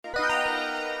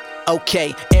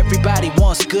Okay, everybody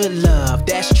wants good love,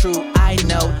 that's true, I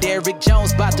know. Derek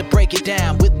Jones about to break it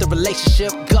down with the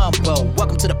relationship gumbo.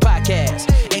 Welcome to the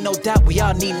podcast. Ain't no doubt we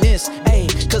all need this,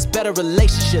 ayy, cause better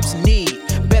relationships need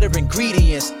better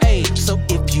ingredients, ayy. So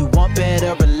if you want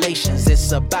better relations,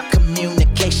 it's about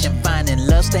communication, finding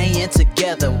love, staying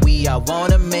together. We all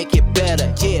wanna make it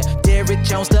better, yeah. Derek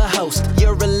Jones, the host,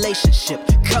 your relationship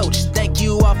coach. Thank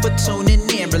you all for tuning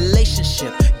in.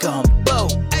 Relationship gumbo,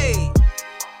 ayy.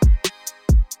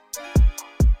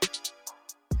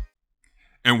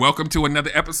 And welcome to another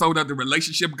episode of the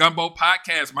Relationship Gumbo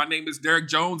Podcast. My name is Derek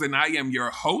Jones, and I am your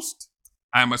host.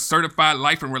 I'm a certified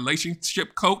life and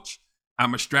relationship coach.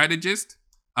 I'm a strategist.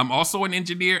 I'm also an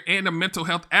engineer and a mental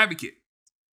health advocate.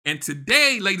 And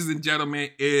today, ladies and gentlemen,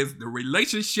 is the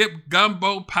Relationship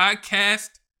Gumbo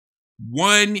Podcast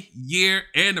 1 year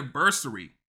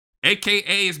anniversary,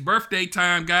 aka it's birthday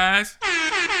time, guys.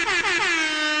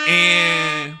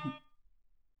 And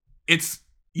it's,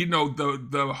 you know,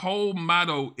 the whole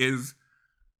motto is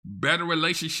better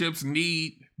relationships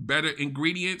need better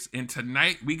ingredients. And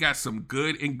tonight we got some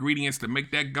good ingredients to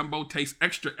make that gumbo taste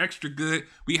extra, extra good.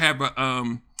 We have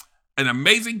an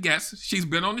amazing guest. She's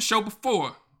been on the show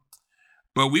before,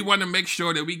 but we want to make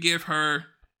sure that we give her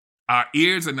our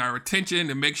ears and our attention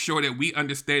to make sure that we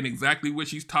understand exactly what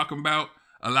she's talking about.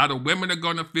 A lot of women are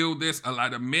going to feel this. A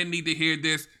lot of men need to hear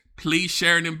this. Please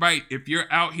share and invite. If you're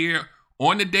out here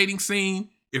on the dating scene,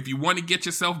 if you want to get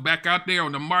yourself back out there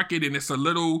on the market and it's a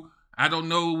little, I don't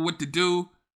know what to do,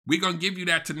 we're going to give you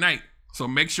that tonight. So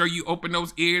make sure you open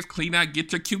those ears, clean out,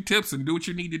 get your Q-tips, and do what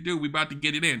you need to do. We're about to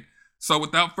get it in. So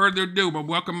without further ado, I'm going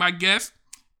to welcome my guest,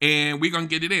 and we're going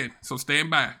to get it in. So stand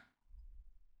by.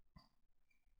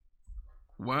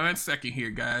 1 second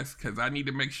here, guys, because I need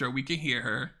to make sure we can hear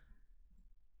her.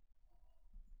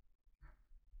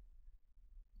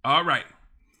 All right.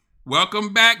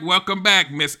 Welcome back,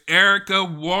 Miss Erica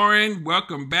Warren.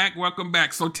 Welcome back.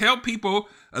 So tell people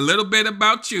a little bit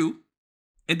about you,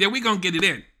 and then we're going to get it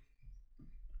in.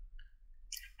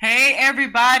 Hey,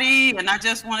 everybody. And I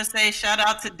just want to say shout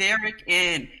out to Derek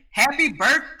and happy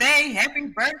birthday.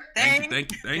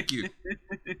 Thank you.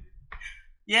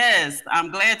 Yes, I'm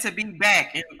glad to be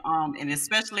back, and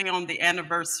especially on the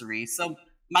anniversary. So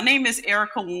my name is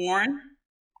Erica Warren.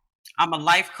 I'm a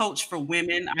life coach for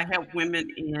women. I help women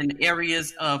in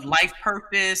areas of life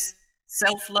purpose,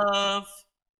 self-love,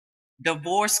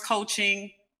 divorce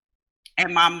coaching,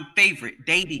 and my favorite,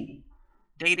 dating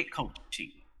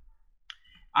coaching.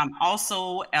 I'm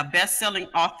also a best-selling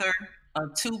author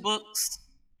of 2 books,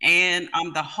 and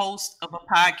I'm the host of a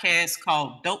podcast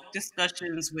called Dope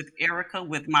Discussions with Erica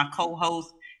with my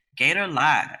co-host, Gator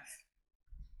Live.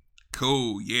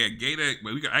 Cool, yeah, Gator.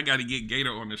 But I got to get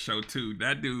Gator on the show too.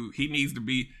 That dude, he needs to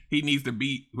be.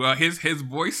 Well, his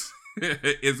voice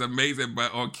is amazing,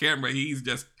 but on camera,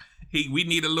 we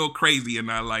need a little crazy in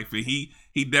our life, and he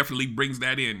definitely brings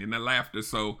that in the laughter.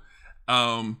 So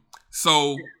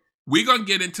we're gonna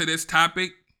get into this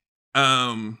topic,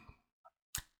 and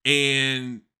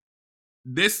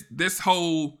this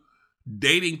whole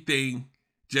dating thing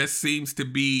just seems to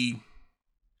be.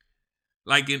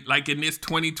 Like in this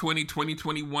 2020,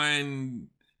 2021,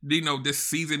 you know, this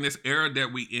season, this era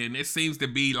that we in, it seems to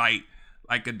be like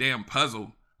a damn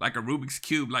puzzle, like a Rubik's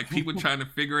Cube, like people trying to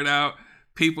figure it out.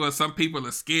 Some people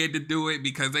are scared to do it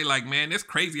because they like, man, it's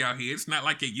crazy out here. It's not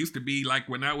like it used to be like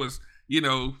when I was,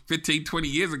 15, 20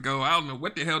 years ago. I don't know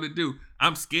what the hell to do.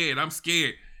 I'm scared.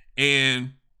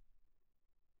 And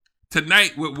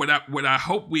tonight, what I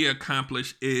hope we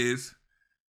accomplish is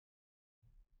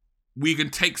we can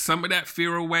take some of that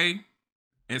fear away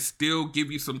and still give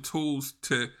you some tools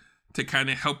to kind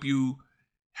of help you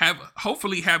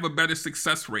hopefully have a better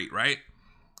success rate, right?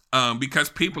 Because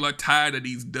people are tired of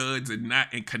these duds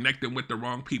and connecting with the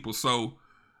wrong people. So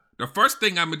the first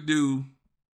thing I'm gonna do,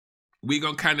 we're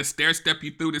gonna kind of stair step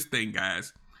you through this thing,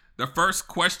 guys. The first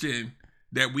question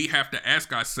that we have to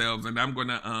ask ourselves, and I'm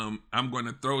gonna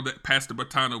pass the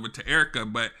baton over to Erica,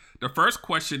 but the first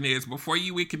question is, before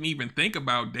we can even think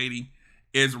about dating,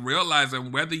 is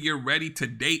realizing whether you're ready to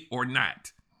date or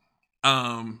not.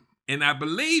 And I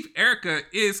believe Erica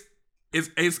is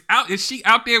out. Is she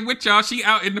out there with y'all? She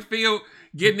out in the field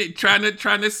getting it, trying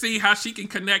to see how she can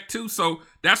connect too. So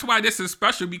that's why this is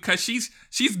special, because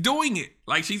she's doing it.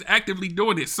 Like, she's actively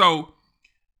doing it. So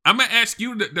I'm gonna ask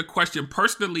you the question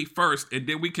personally first, and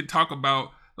then we can talk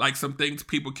about like some things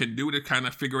people can do to kind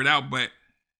of figure it out. But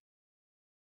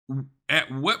at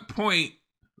what point,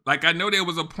 like, I know there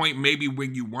was a point maybe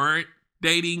when you weren't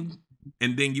dating,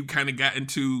 and then you kind of got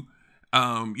into,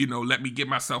 let me get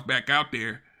myself back out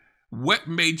there. What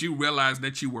made you realize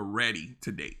that you were ready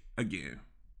to date again?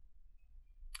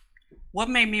 What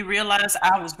made me realize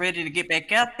I was ready to get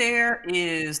back out there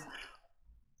is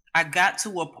I got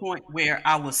to a point where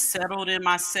I was settled in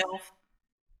myself.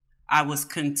 I was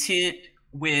content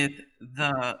with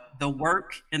the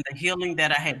work and the healing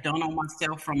that I had done on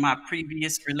myself from my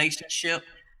previous relationship.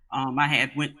 I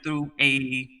had went through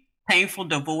a painful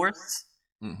divorce,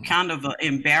 Hmm. kind of an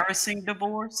embarrassing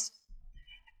divorce.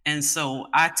 And so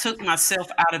I took myself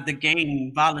out of the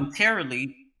game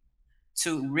voluntarily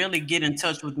to really get in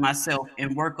touch with myself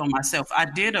and work on myself. I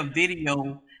did a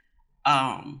video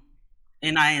um,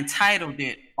 and I entitled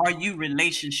it, Are You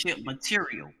Relationship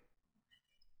Material?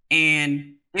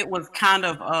 And it was kind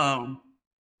of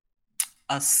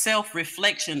a self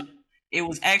reflection. It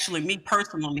was actually me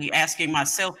personally asking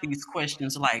myself these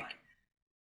questions like,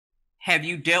 have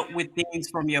you dealt with things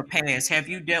from your past? Have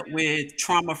you dealt with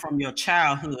trauma from your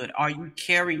childhood? Are you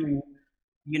carrying,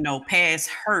 past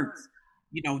hurts?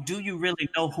 Do you really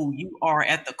know who you are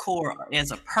at the core as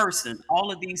a person?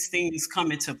 All of these things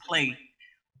come into play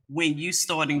when you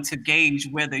starting to gauge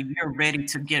whether you're ready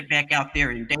to get back out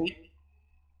there and date.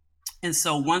 And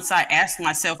so once I asked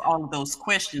myself all of those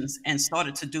questions and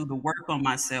started to do the work on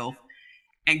myself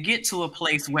and get to a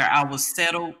place where I was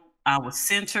settled, I was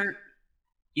centered,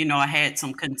 I had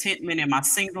some contentment in my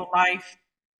single life,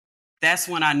 that's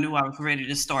when I knew I was ready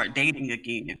to start dating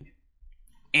again.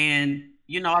 And,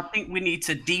 I think we need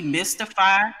to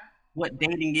demystify what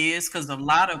dating is because a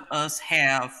lot of us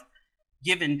have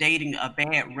given dating a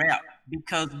bad rap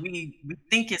because we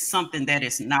think it's something that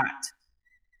it's not.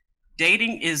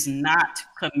 Dating is not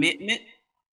commitment,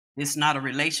 it's not a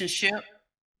relationship,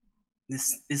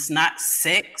 it's not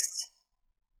sex.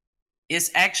 It's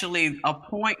actually a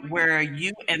point where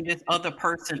you and this other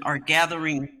person are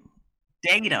gathering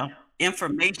data,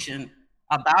 information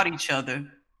about each other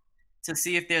to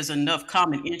see if there's enough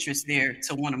common interest there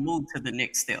to want to move to the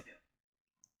next step.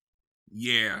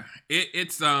 Yeah,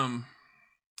 it's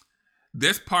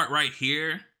this part right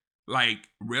here, like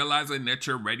realizing that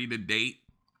you're ready to date.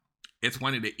 It's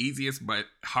one of the easiest but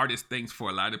hardest things for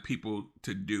a lot of people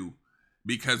to do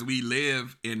because we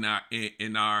live in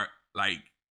our like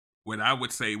what I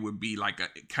would say would be like a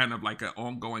kind of like an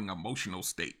ongoing emotional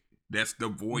state that's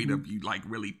devoid Mhm. of you like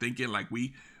really thinking like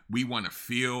we want to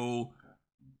feel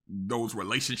those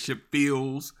relationship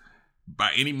feels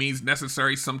by any means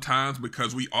necessary sometimes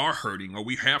because we are hurting or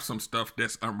we have some stuff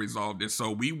that's unresolved and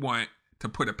so we want to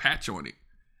put a patch on it.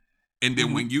 And then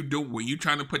Mhm. when you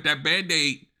trying to put that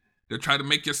band-aid to try to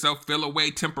make yourself feel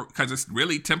away because it's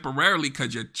really temporarily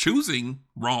because you're choosing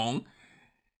wrong,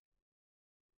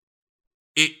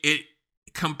 it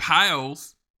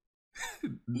compiles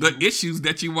the Mhm. issues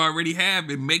that you already have.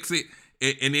 It makes it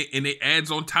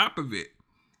adds on top of it.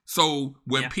 So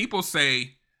when Yeah. people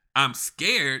say I'm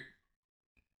scared,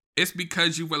 it's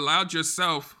because you've allowed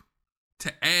yourself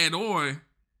to add on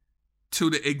to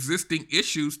the existing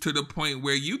issues to the point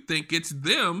where you think it's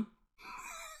them.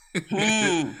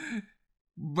 Hmm.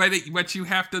 But you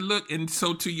have to look, and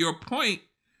so to your point,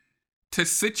 to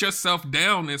sit yourself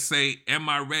down and say, "Am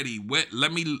I ready?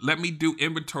 Let me do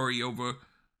inventory over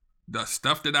the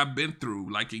stuff that I've been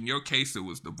through. Like in your case, it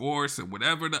was divorce and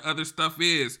whatever the other stuff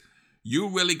is. You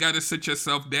really got to sit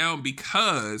yourself down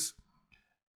because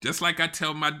just like I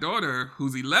tell my daughter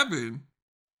who's 11,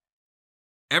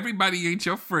 everybody ain't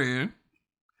your friend.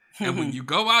 And when you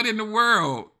go out in the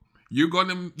world, you're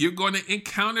gonna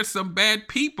encounter some bad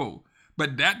people.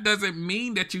 But that doesn't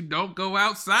mean that you don't go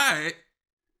outside.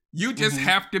 You just Mhm.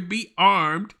 have to be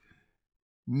armed,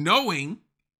 knowing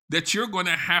that you're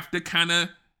gonna have to kind of,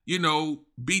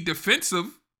 be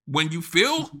defensive when you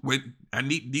feel when I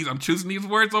need these. I'm choosing these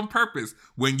words on purpose.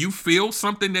 When you feel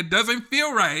something that doesn't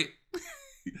feel right,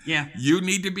 Yeah. you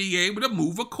need to be able to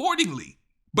move accordingly.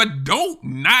 But don't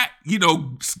not,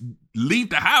 leave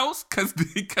the house because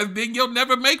then you'll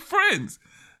never make friends.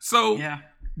 So Yeah.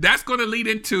 that's going to lead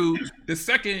into the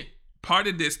second part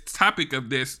of this topic of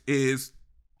this is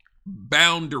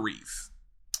boundaries.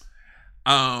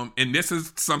 And this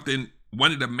is something,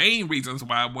 one of the main reasons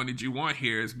why I wanted you on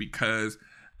here is because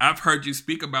I've heard you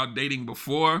speak about dating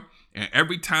before, and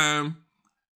every time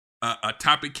a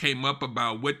topic came up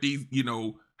about what these,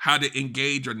 how to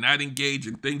engage or not engage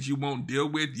and things you won't deal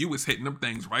with, you was hitting them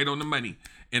things right on the money.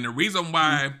 And the reason Mhm.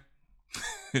 why,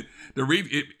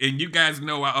 and you guys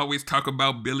know I always talk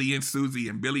about Billy and Susie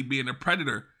and Billy being a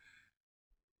predator.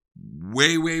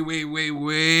 Way, way, way, way,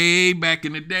 way back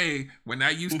in the day when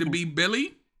I used to Mhm. be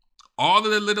Billy, all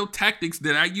of the little tactics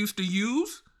that I used to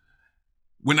use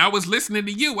when I was listening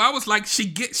to you, I was like,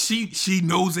 she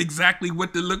knows exactly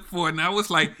what to look for. And I was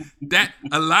like, that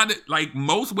a lot of like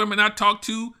most women I talk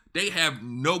to, they have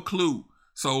no clue.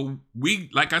 So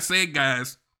like I said,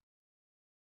 guys,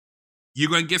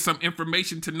 you're going to get some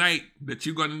information tonight that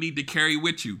you're going to need to carry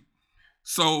with you.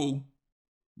 So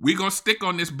we're going to stick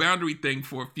on this boundary thing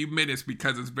for a few minutes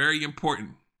because it's very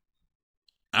important.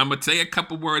 I'm going to say a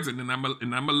couple words and then I'm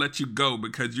going to let you go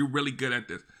because you're really good at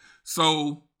this.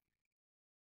 So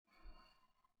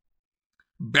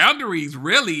boundaries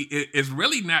really is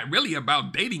really not really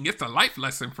about dating. It's a life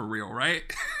lesson for real, right?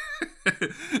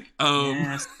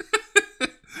 Yes.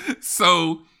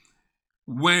 So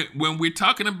when we're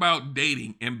talking about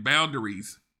dating and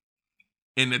boundaries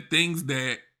and the things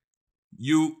that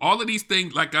all of these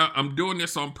things, like I'm doing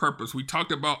this on purpose. We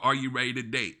talked about, are you ready to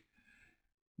date?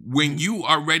 When you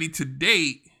are ready to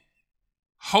date,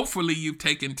 hopefully you've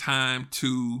taken time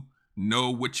to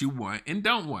know what you want and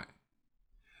don't want.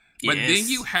 But then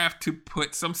you have to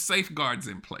put some safeguards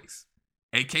in place,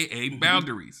 aka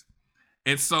boundaries.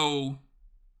 And so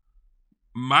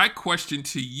my question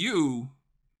to you,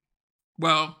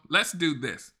 well, let's do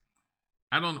this.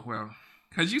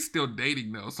 Because you're still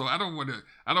dating though, so I don't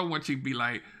want you to be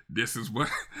like, this is what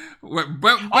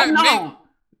but oh no.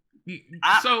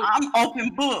 So I'm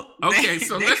open book. Okay,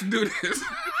 so let's do this.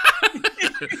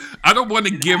 I don't want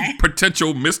to give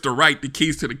potential Mr. Right the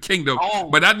keys to the kingdom,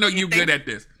 but I know you're good at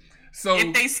this. So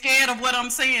if they scared of what I'm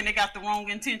saying, they got the wrong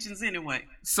intentions anyway.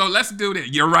 So let's do this.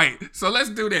 You're right. So let's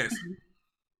do this.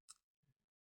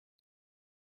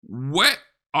 What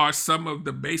are some of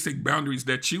the basic boundaries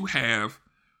that you have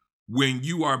when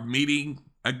you are meeting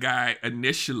a guy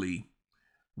initially?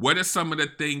 What are some of the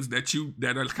things that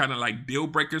are kind of like deal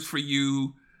breakers for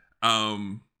you?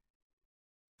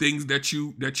 Things that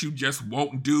you just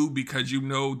won't do because you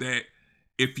know that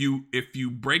if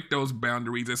you break those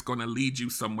boundaries, it's going to lead you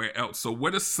somewhere else. So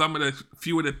what are some of the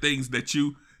few of the things that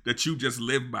you just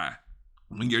live by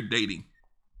when you're dating?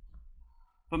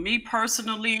 For me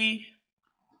personally,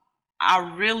 I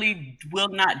really will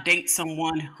not date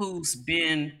someone who's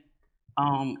been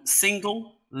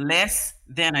single less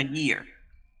than a year,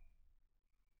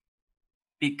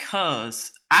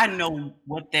 because I know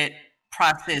what that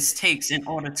process takes in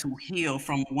order to heal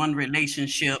from one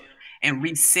relationship and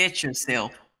reset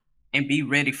yourself and be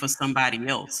ready for somebody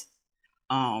else.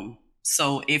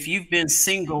 So if you've been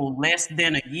single less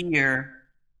than a year,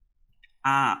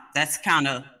 that's kind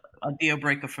of a deal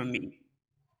breaker for me.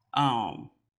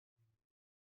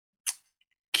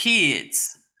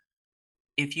 Kids,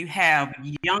 if you have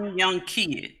young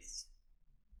kids,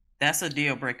 that's a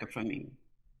deal breaker for me.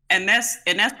 And that's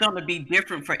going to be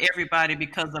different for everybody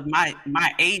because of my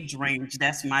age range.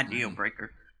 That's my deal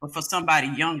breaker. But for somebody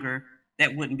younger,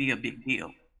 that wouldn't be a big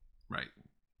deal. Right.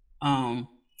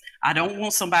 I don't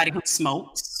want somebody who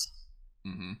smokes.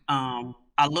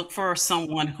 I look for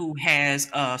someone who has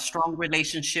a strong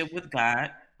relationship with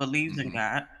God, believes in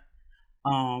God.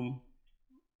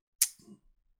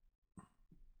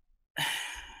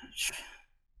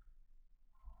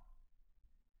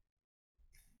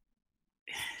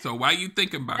 So while you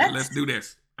think about it, let's do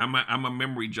this. I'm a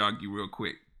memory jog you real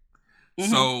quick.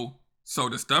 So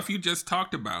the stuff you just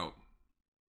talked about,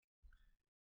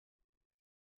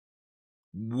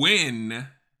 when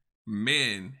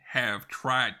men have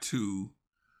tried to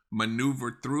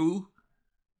maneuver through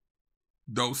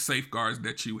those safeguards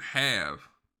that you have,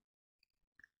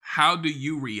 how do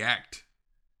you react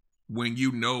when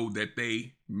you know that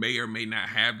they may or may not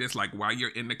have this? Like while you're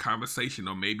in the conversation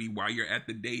or maybe while you're at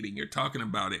the date and you're talking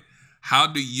about it, how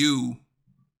do you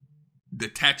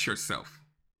detach yourself?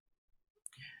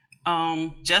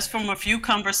 Just from a few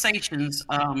conversations,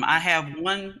 I have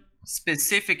one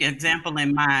specific example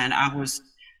in mind. I was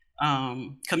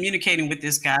communicating with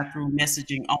this guy through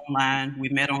messaging online. We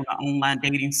met on an online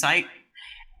dating site,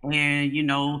 and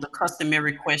the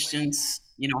customary questions,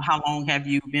 how long have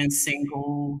you been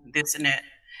single, this and that.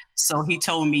 So he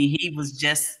told me he was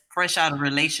just fresh out of a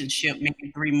relationship,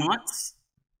 maybe 3 months,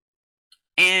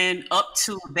 and up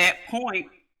to that point,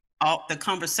 the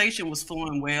conversation was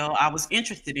flowing well. I was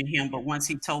interested in him, but once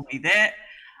he told me that,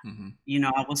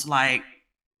 I was like,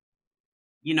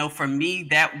 for me,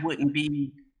 that wouldn't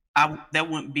be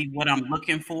what I'm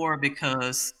looking for,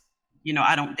 because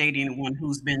I don't date anyone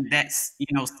who's been that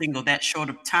single that short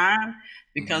of time,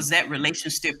 because that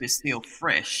relationship is still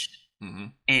fresh.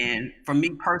 And for me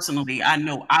personally, I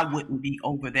know I wouldn't be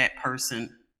over that person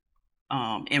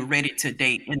and ready to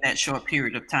date in that short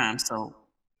period of time. So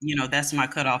that's my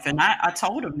cutoff. And I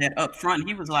told him that up front.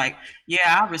 He was like,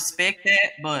 yeah, I respect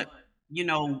that, but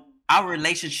our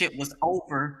relationship was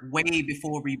over way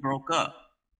before we broke up.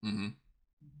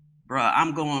 Bruh,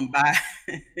 I'm going by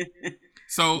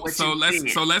so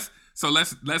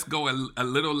let's go a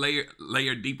little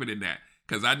layer deeper than that.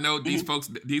 Because I know these folks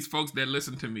that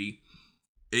listen to me,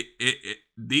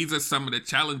 these are some of the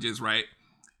challenges, right?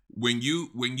 When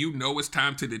you know it's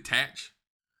time to detach,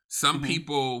 some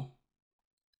people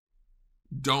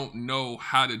don't know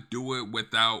how to do it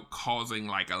without causing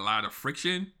like a lot of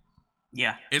friction.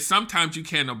 Yeah. And sometimes you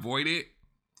can't avoid it.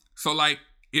 So like,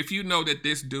 if you know that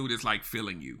this dude is like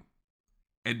feeling you,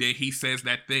 and then he says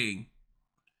that thing,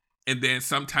 and then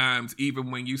sometimes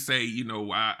even when you say, you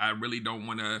know, I really don't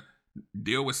want to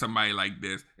deal with somebody like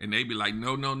this, and they be like,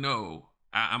 no,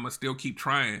 I'm gonna still keep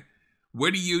trying.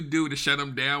 What do you do to shut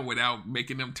them down without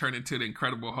making them turn into the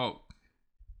Incredible Hulk?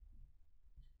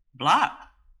 Block.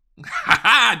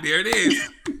 There it is.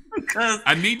 Because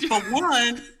I need you. For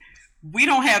one, we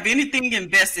don't have anything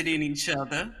invested in each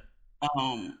other.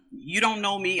 You don't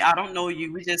know me. I don't know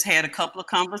you. We just had a couple of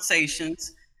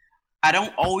conversations. I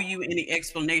don't owe you any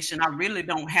explanation. I really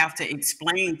don't have to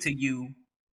explain to you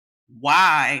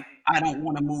why I don't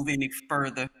want to move any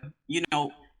further. You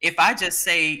know, if I just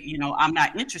say, you know, I'm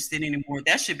not interested anymore,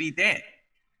 that should be that.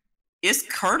 It's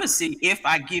courtesy if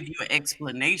I give you an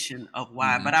explanation of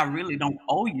why, but I really don't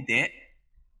owe you that.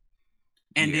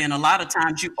 And then a lot of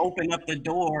times you open up the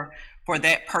door for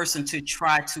that person to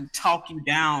try to talk you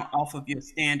down off of your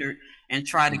standard and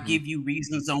try to give you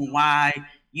reasons on why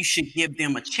you should give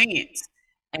them a chance.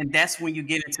 And that's when you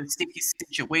get into sticky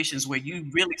situations where you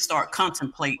really start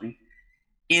contemplating,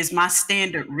 is my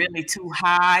standard really too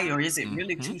high, or is it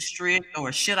really too strict,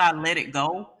 or should I let it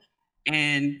go?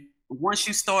 And once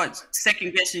you start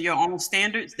second guessing your own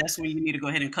standards, that's when you need to go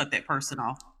ahead and cut that person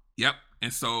off. Yep.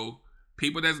 And so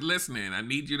people that's listening, I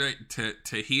need you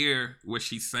to hear what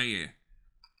she's saying.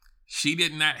 She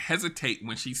did not hesitate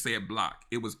when she said block.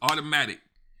 It was automatic.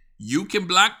 You can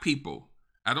block people.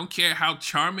 I don't care how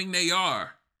charming they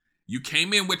are. You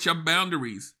came in with your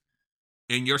boundaries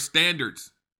and your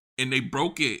standards and they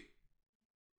broke it.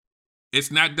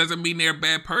 Doesn't mean they're a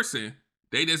bad person.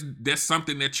 That's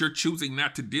something that you're choosing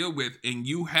not to deal with, and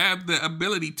you have the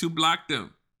ability to block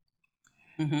them.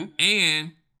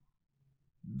 And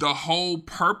the whole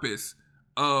purpose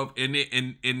of, and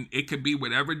it could be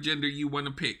whatever gender you want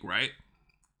to pick, right?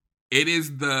 It is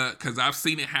because I've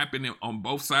seen it happen on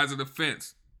both sides of the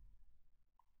fence.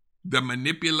 The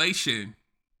manipulation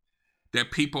that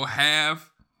people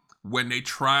have when they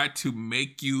try to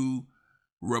make you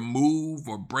remove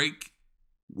or break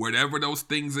whatever those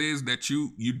things is that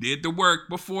you did the work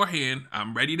beforehand.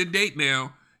 I'm ready to date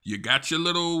now. You got your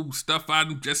little stuff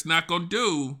I'm just not going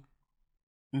to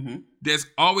do. There's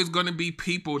always going to be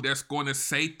people that's going to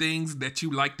say things that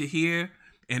you like to hear,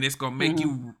 and it's going to make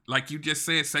you, like you just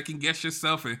said, second guess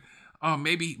yourself and, oh,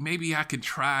 maybe I can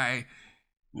try.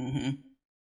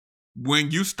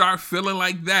 When you start feeling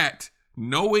like that,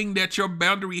 knowing that your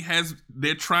boundary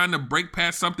they're trying to break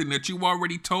past something that you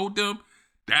already told them,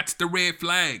 that's the red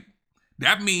flag.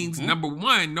 That means, number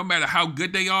one, no matter how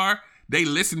good they are, they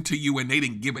listened to you and they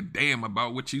didn't give a damn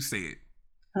about what you said.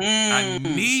 I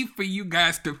need for you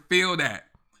guys to feel that.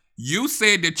 You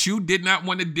said that you did not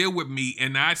want to deal with me,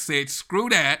 and I said, screw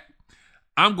that.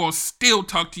 I'm going to still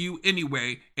talk to you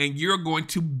anyway, and you're going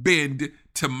to bend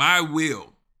to my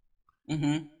will.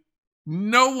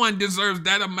 No one deserves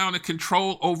that amount of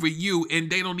control over you, and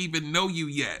they don't even know you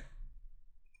yet.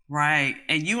 Right.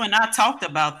 And you and I talked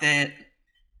about that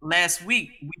last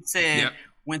week. We said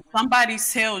when somebody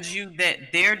tells you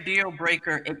that their deal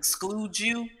breaker excludes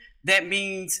you, that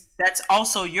means that's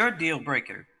also your deal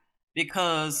breaker.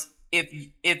 Because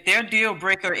if their deal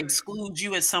breaker excludes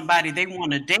you as somebody they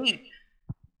want to date,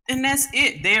 then that's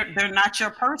it. They're not your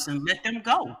person. Let them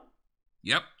go.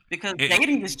 Yep. Because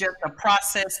dating is just a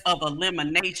process of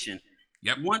elimination.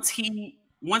 Yep.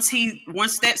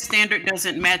 Once that standard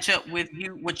doesn't match up with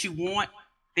what you want,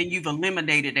 then you've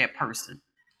eliminated that person.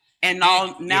 And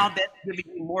now that's giving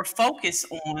you more focus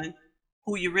on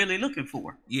who you're really looking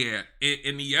for. Yeah.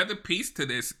 And the other piece to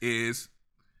this is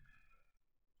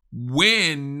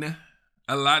when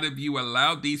a lot of you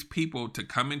allow these people to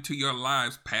come into your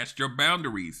lives past your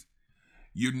boundaries,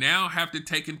 you now have to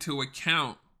take into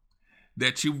account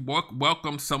that you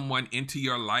welcome someone into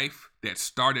your life that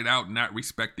started out not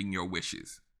respecting your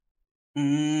wishes.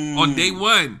 On day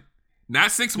one,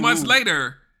 not 6 months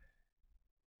later,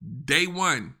 day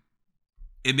one.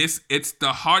 And it's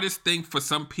the hardest thing for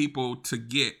some people to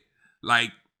get.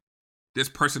 Like, this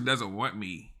person doesn't want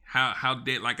me. How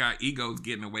did, like, our egos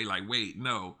getting away? Like, wait,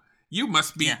 no, you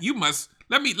must be, you must,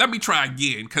 let me try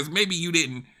again. Cause maybe you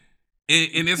didn't.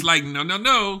 And it's like,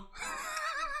 no.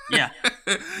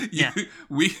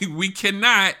 We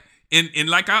cannot. And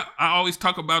like I always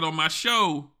talk about on my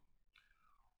show,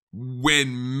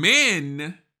 when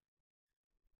men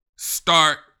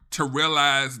start to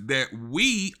realize that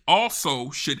we also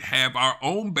should have our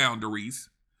own boundaries.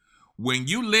 When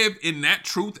you live in that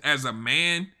truth as a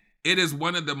man, it is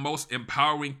one of the most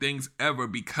empowering things ever,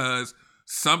 because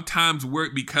sometimes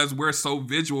because we're so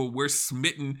visual, we're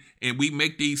smitten and we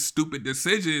make these stupid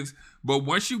decisions. But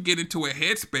once you get into a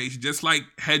headspace, just like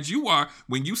as you are,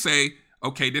 when you say,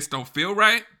 okay, this don't feel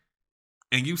right,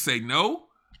 and you say no.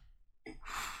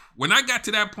 When I got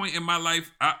to that point in my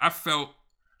life, I felt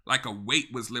like a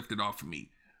weight was lifted off of me,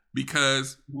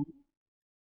 because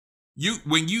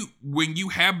when you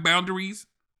have boundaries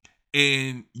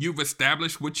and you've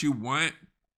established what you want,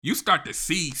 you start to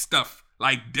see stuff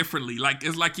like differently. Like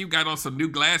it's like you got on some new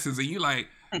glasses and you like,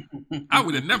 I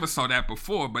would have never saw that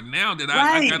before, but now that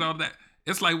I got all that,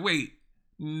 it's like, wait,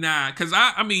 nah. Because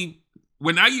I mean,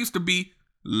 when I used to be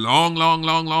long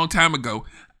time ago,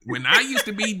 when I used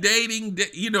to be dating,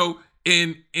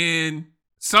 and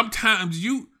sometimes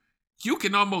you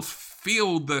can almost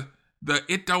feel the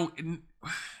it don't,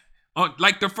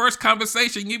 like the first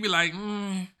conversation, you be like,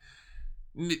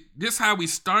 this how we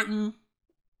starting,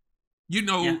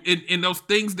 in those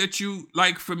things that you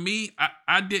like. For me,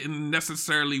 I didn't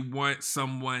necessarily want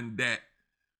someone that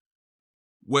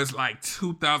was like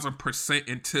 2,000%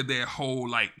 into their whole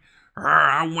like,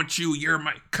 I want you, you're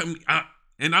my come.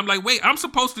 And I'm like, wait, I'm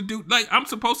supposed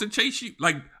to chase you.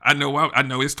 Like, I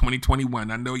know it's 2021.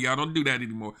 I know y'all don't do that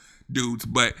anymore, dudes.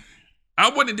 But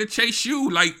I wanted to chase you.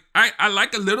 Like, I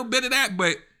like a little bit of that,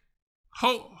 but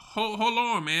hold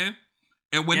on, man.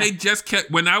 And when they just kept,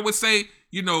 when I would say,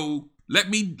 let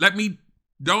me,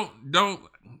 don't. I'm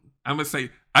gonna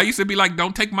say, I used to be like,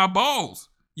 don't take my balls.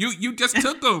 You just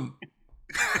took them.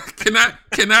 Can I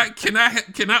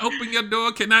open your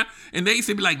door? Can I? And they used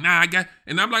to be like, nah, I got.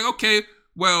 And I'm like, okay.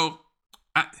 Well,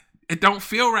 it don't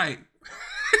feel right.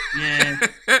 Yeah.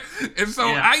 And so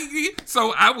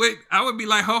I would be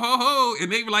like, ho,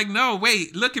 and they were like, no,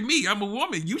 wait, look at me, I'm a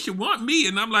woman, you should want me.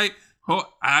 And I'm like,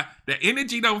 the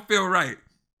energy don't feel right.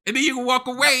 And then you can walk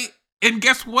away, and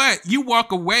guess what? You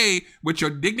walk away with your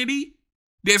dignity.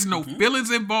 There's no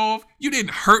feelings involved. You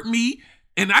didn't hurt me,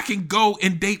 and I can go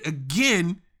and date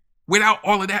again without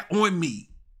all of that on me.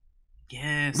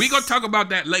 Yes. We're gonna talk about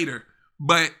that later,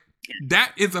 but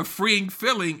that is a freeing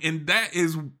feeling, and that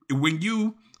is when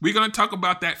we're going to talk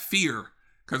about that fear,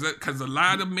 because a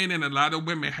lot of men and a lot of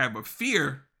women have a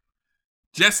fear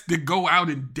just to go out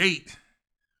and date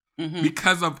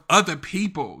because of other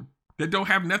people that don't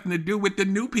have nothing to do with the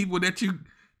new people that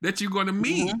you're going to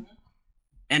meet.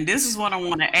 And this is what I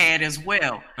want to add as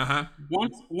well.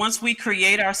 Once we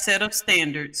create our set of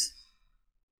standards,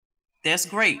 that's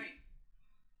great.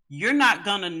 You're not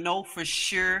going to know for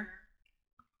sure.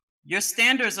 Your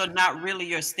standards are not really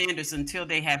your standards until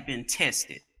they have been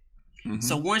tested.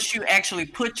 So once you actually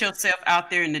put yourself out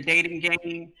there in the dating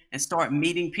game and start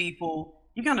meeting people,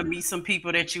 you're going to meet some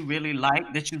people that you really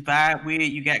like, that you vibe with,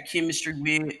 you got chemistry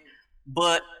with,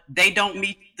 but they don't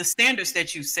meet the standards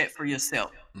that you set for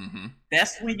yourself.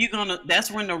 That's when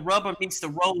the rubber meets the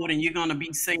road, and you're going to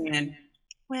be saying,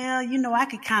 well, I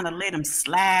could kind of let him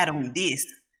slide on this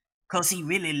because he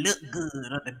really look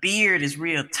good, or the beard is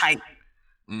real tight.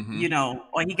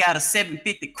 Or he got a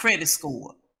 750 credit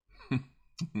score.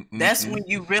 That's when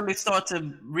you really start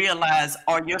to realize,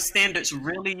 are your standards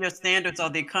really your standards? Are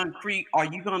they concrete? Are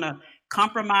you going to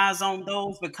compromise on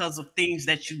those because of things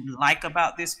that you like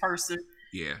about this person?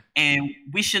 Yeah. And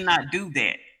we should not do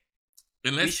that.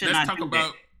 And let's talk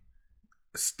about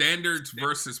standards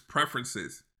versus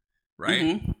preferences,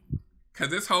 right?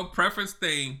 Because this whole preference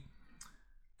thing,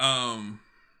 I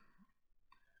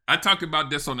talked about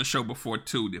this on the show before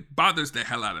too. It bothers the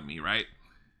hell out of me, right?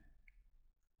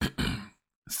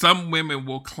 Some women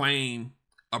will claim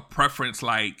a preference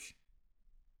like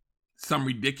some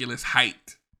ridiculous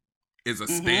height is a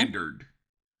standard.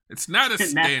 It's not a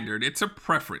standard, it's a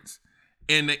preference.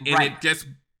 And it just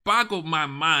boggled my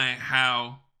mind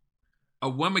how a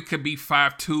woman could be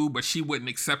 5'2", but she wouldn't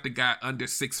accept a guy under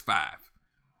 6'5".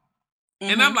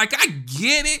 And I'm like, I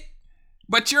get it.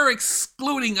 But you're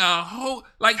excluding a whole,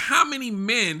 like, how many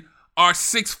men are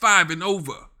 6'5" and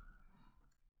over?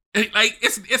 Like,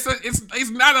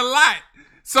 it's not a lot.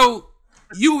 So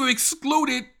you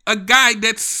excluded a guy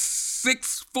that's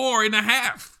 6'4" and a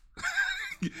half.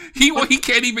 He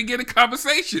can't even get a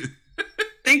conversation.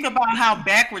 Think about how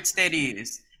backwards that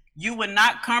is. You would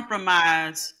not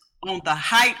compromise on the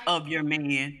height of your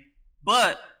man,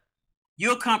 but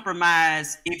you'll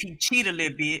compromise if he cheat a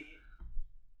little bit.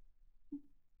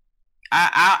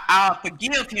 I'll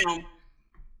forgive him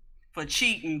for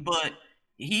cheating, but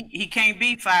he can't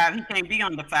be 5. He can't be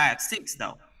under 5'6"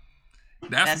 though.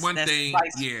 That's one thing.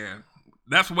 Yeah,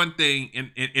 that's one thing,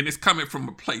 and it's coming from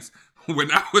a place.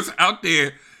 When I was out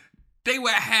there, they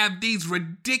would have these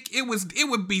it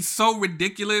would be so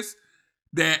ridiculous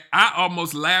that I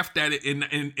almost laughed at it,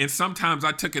 and sometimes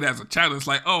I took it as a challenge.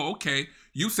 Like, oh, okay,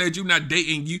 you said you're not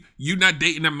dating you not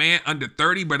dating a man under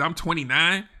 30, but I'm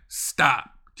 29.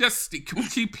 Stop. Just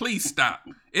please stop.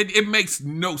 It makes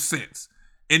no sense.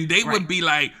 And they would be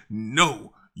like,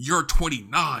 no, you're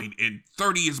 29 and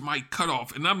 30 is my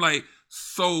cutoff. And I'm like,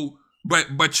 so,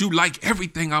 but you like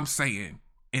everything I'm saying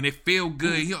and it feel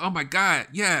good. Oh my God,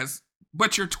 yes,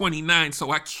 but you're 29,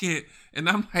 so I can't. And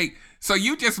I'm like, so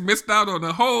you just missed out on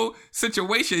a whole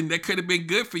situation that could have been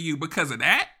good for you because of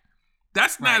that?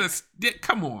 That's not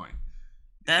come on.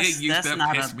 That's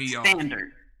not a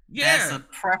standard. Yeah. That's a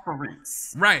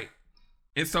preference. Right.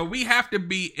 And so we have to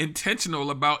be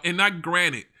intentional about, and not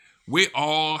granted, we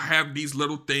all have these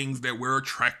little things that we're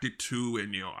attracted to.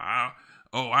 And, you know,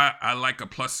 I like a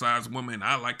plus size woman.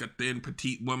 I like a thin,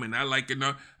 petite woman. I like it.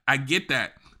 I get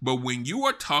that. But when you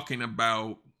are talking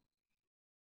about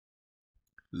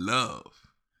love,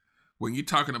 when you're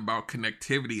talking about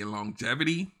connectivity and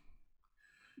longevity,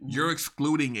 you're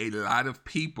excluding a lot of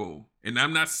people. And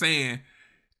I'm not saying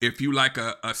if you like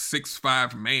a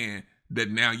 6'5" man that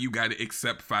now you got to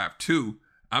accept 5'2".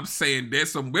 I'm saying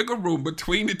there's some wiggle room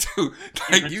between the two.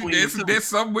 Like there's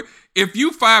some. If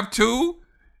you 5'2",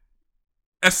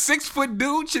 a 6 foot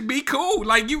dude should be cool.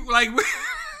 Like you like.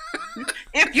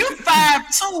 If you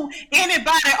 5'2",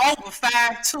 anybody over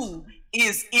 5'2"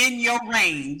 is in your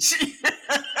range.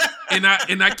 and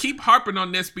I keep harping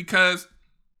on this because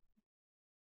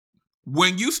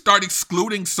when you start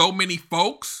excluding so many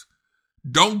folks,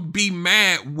 don't be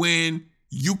mad when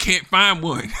you can't find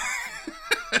one.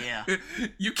 Yeah.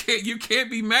 You can't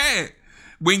be mad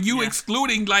when you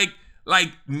excluding like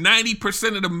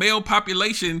 90% of the male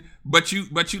population, but you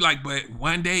like, but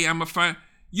one day I'm gonna find.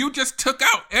 You just took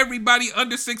out everybody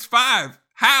under 6'5".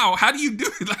 How do you do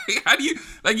it? Like, how do you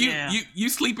you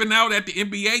sleeping out at the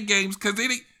NBA games because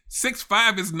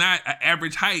 6'5" is not an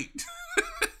average height.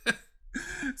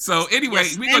 So anyway,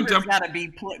 we're gonna jump. Got to be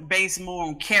based more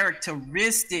on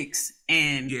characteristics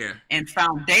and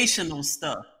foundational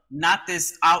stuff, not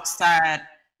this outside.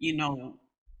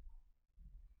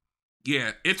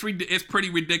 Yeah, it's pretty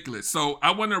ridiculous. So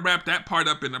I want to wrap that part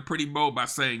up in a pretty bow by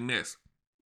saying this: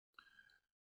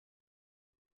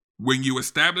 when you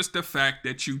establish the fact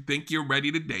that you think you're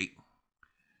ready to date,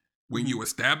 when you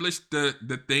establish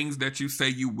the things that you say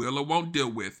you will or won't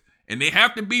deal with, and they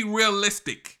have to be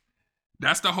realistic.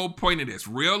 That's the whole point of this.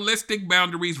 Realistic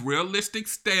boundaries, realistic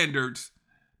standards.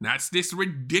 Not this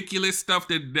ridiculous stuff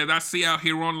that I see out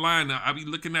here online. I be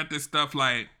looking at this stuff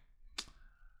like,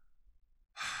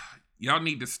 y'all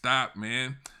need to stop,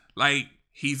 man. Like,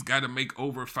 he's got to make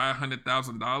over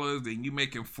 $500,000 and you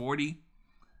making 40.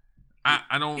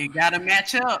 I don't. You got to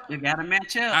match up.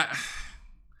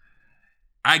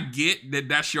 I get that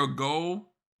that's your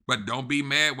goal, but don't be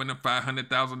mad when a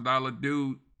 $500,000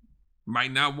 dude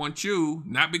might not want you,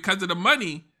 not because of the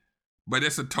money, but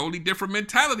it's a totally different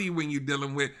mentality when you're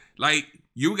dealing with, like,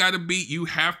 you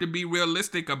have to be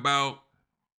realistic about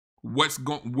what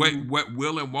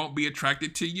will and won't be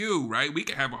attracted to you, right? We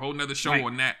could have a whole nother show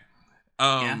on that.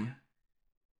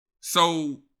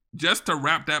 So just to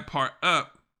wrap that part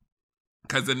up,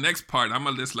 because the next part, I'm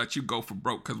going to just let you go for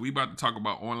broke, because we about to talk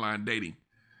about online dating.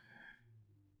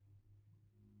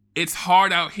 It's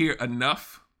hard out here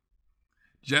enough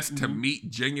just to meet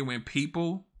genuine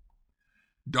people.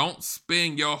 Don't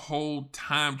spend your whole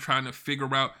time trying to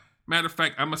figure out. Matter of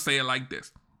fact, I'm going to say it like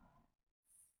this.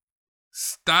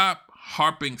 Stop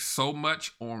harping so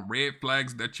much on red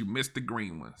flags that you miss the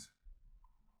green ones.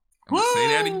 I'm going to say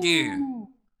that again.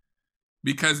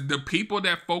 Because the people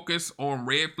that focus on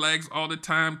red flags all the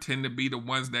time tend to be the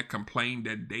ones that complain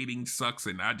that dating sucks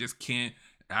and I just can't,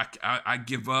 I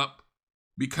give up.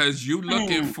 Because you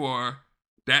looking for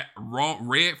that wrong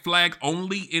red flag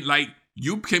only. It like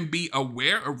you can be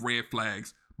aware of red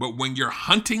flags, but when you're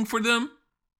hunting for them,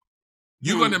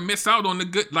 you're gonna miss out on the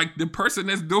good. Like the person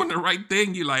that's doing the right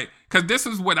thing, you like. Because this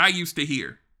is what I used to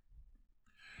hear.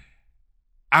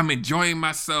 I'm enjoying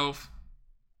myself.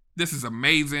 This is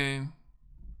amazing.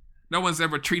 No one's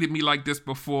ever treated me like this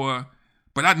before,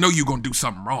 but I know you're gonna do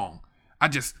something wrong.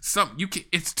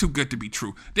 It's too good to be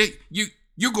true.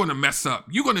 You're going to mess up.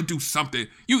 You're going to do something.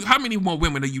 How many more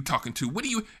women are you talking to? What do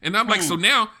you? And I'm like, so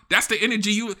now that's the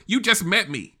energy you just met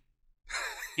me.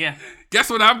 Yeah. Guess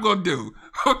what I'm going to do?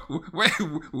 Wait,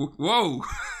 whoa.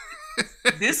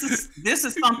 This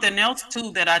is something else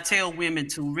too that I tell women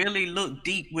to really look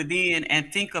deep within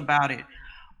and think about it.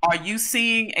 Are you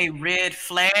seeing a red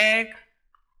flag,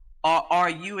 or are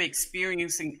you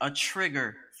experiencing a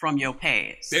trigger from your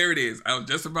past? There it is. I was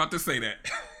just about to say that.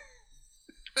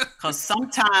 Because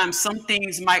sometimes some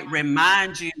things might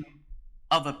remind you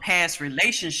of a past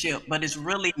relationship, but it's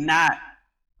really not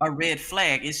a red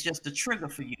flag. It's just a trigger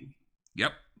for you.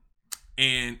 Yep.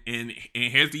 And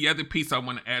here's the other piece I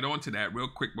want to add on to that real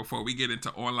quick before we get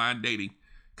into online dating,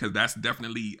 because that's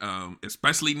definitely,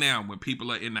 especially now when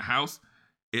people are in the house,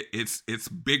 it's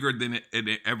bigger than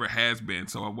it ever has been.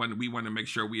 So we want to make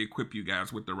sure we equip you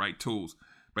guys with the right tools.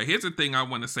 But here's the thing I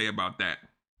want to say about that.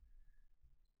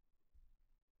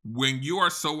 When you are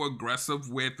so aggressive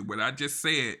with what I just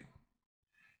said,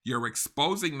 you're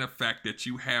exposing the fact that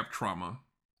you have trauma,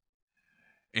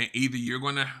 and either you're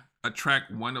going to attract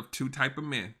one of two type of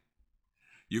men.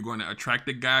 You're going to attract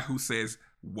the guy who says,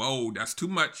 whoa, that's too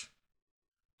much.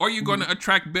 Or you're going to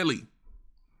attract Billy.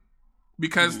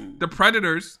 Because the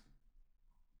predators,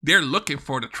 they're looking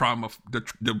for the trauma.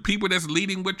 The people that's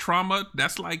leading with trauma,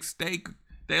 that's like steak.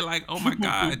 They're like, oh my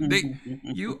God,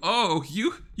 you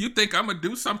think I'm gonna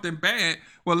do something bad?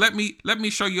 Well, let me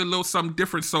show you a little something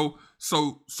different, so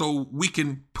we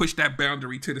can push that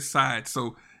boundary to the side.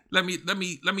 So let me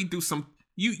do some.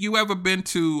 You ever been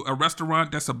to a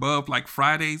restaurant that's above like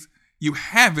Fridays? You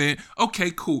haven't?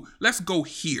 Okay, cool. Let's go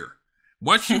here.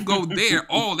 Once you go there,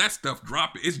 all that stuff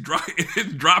dropping. It's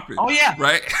dropping. Oh yeah,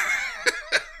 right.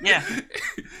 Yeah.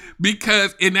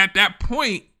 Because at that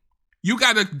point, you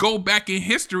got to go back in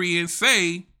history and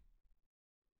say,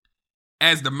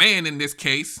 as the man in this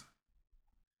case,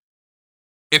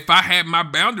 if I had my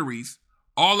boundaries,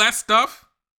 all that stuff,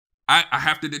 I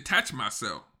have to detach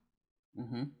myself.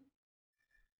 Mm-hmm.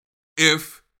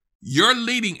 If you're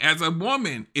leading as a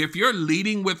woman, if you're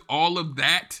leading with all of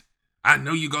that, I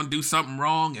know you're going to do something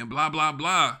wrong and blah, blah,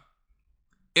 blah.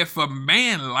 If a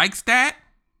man likes that,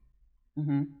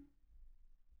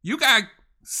 you got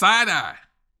side eye.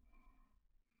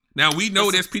 Now, we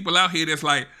know there's people out here that's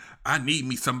like, I need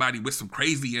me somebody with some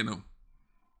crazy in them.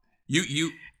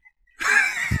 You.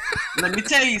 Let me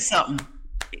tell you something.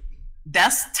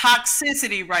 That's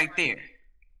toxicity right there.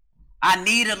 I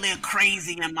need a little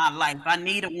crazy in my life. I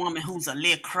need a woman who's a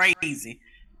little crazy.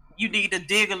 You need to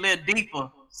dig a little deeper,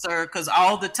 sir, because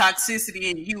all the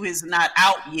toxicity in you is not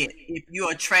out yet if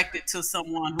you're attracted to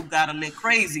someone who got a little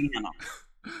crazy in them.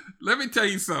 Let me tell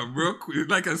you something real quick.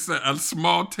 Like I said, a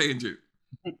small tangent.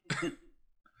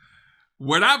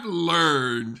 What I've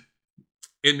learned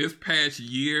in this past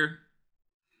year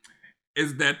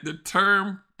is that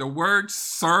the word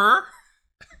sir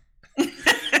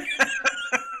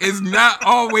is not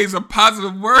always a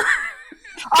positive word.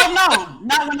 Oh no,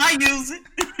 not when I use it.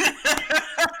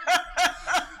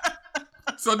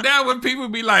 So now when people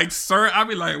be like, sir, I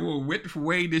be like, well, which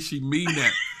way did she mean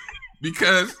that?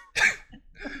 Because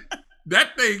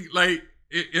that thing, like,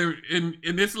 and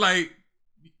it's like,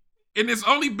 and it's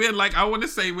only been like, I want to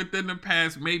say within the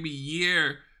past maybe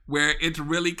year where it's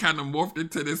really kind of morphed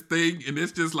into this thing. And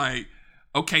it's just like,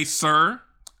 okay, sir,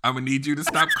 I'm going to need you to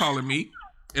stop calling me.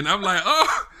 And I'm like,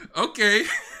 oh, okay.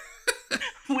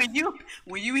 When you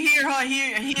hear her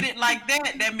hit it like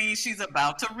that, that means she's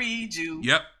about to read you.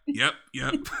 Yep.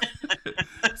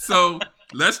 So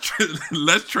let's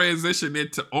transition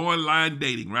into online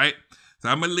dating, right? So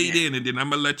I'm going to lead in and then I'm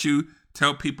going to let you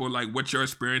tell people like what your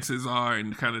experiences are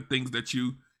and kind of things that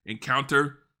you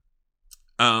encounter.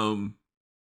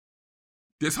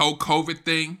 This whole COVID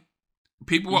thing,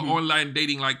 people were online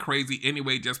dating like crazy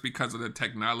anyway, just because of the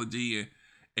technology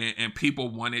and people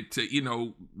wanted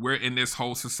to, we're in this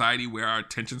whole society where our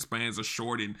attention spans are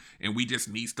short and we just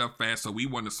need stuff fast. So we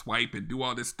want to swipe and do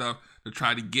all this stuff to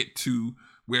try to get to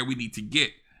where we need to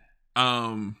get.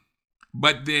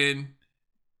 But then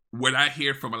what I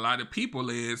hear from a lot of people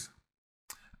is,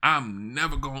 I'm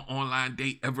never going to online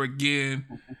date ever again.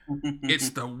 It's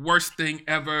the worst thing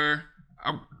ever.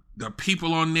 The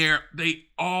people on there, they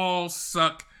all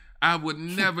suck. I would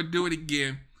never do it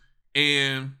again.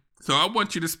 And so I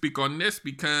want you to speak on this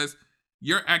because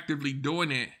you're actively doing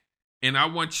it. And I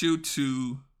want you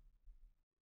to,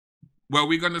 well,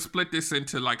 we're going to split this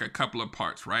into like a couple of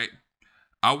parts, right?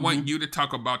 I want you to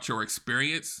talk about your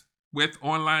experience with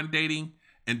online dating.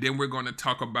 And then we're going to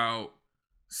talk about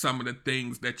some of the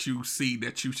things that you see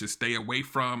that you should stay away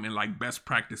from and like best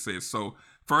practices. So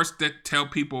first, tell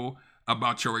people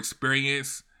about your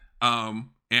experience and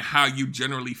how you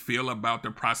generally feel about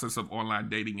the process of online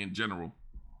dating in general.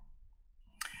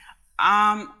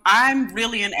 I'm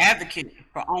really an advocate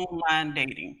for online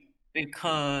dating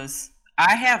because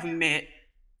I have met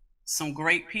some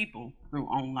great people through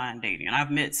online dating. And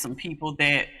I've met some people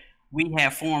that we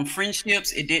have formed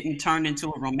friendships. It didn't turn into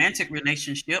a romantic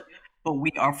relationship, but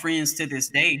we are friends to this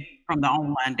day from the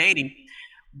online dating.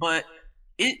 But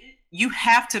it you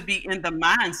have to be in the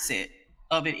mindset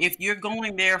of it. If you're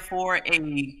going there for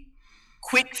a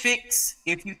quick fix,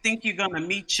 if you think you're going to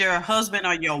meet your husband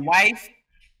or your wife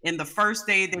in the first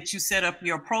day that you set up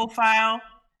your profile,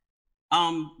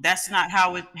 that's not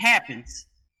how it happens.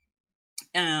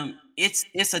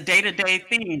 It's a day-to-day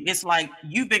thing. It's like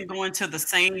you've been going to the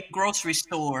same grocery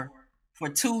store for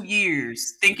 2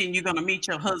 years thinking you're going to meet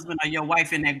your husband or your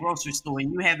wife in that grocery store,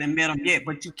 and you haven't met them yet,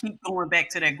 but you keep going back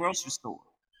to that grocery store.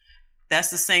 That's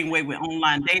the same way with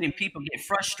online dating. People get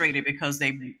frustrated because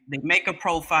they make a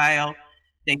profile,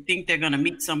 they think they're going to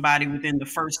meet somebody within the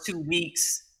first 2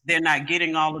 weeks. They're not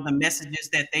getting all of the messages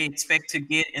that they expect to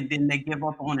get, and then they give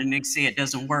up on it and they say it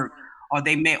doesn't work. Or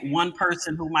they met one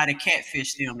person who might have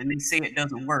catfished them and they say it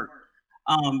doesn't work.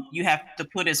 You have to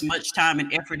put as much time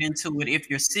and effort into it if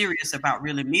you're serious about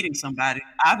really meeting somebody.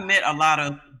 I've met a lot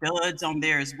of duds on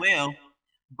there as well,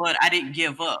 but I didn't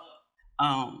give up.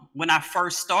 When I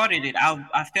first started it,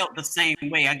 I felt the same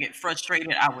way. I get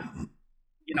frustrated. I would,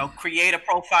 create a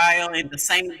profile, and the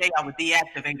same day I would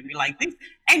deactivate and be like, "This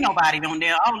ain't nobody on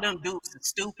there. All them dudes are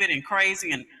stupid and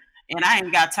crazy, and I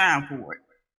ain't got time for it."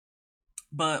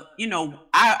 But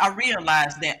I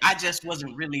realized that I just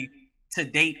wasn't really to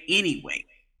date anyway.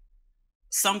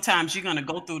 Sometimes you're gonna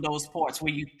go through those parts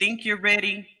where you think you're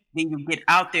ready, then you get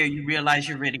out there, you realize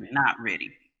you're ready, not ready.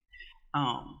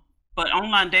 Um, but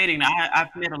online dating,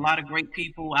 I've met a lot of great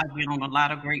people. I've been on a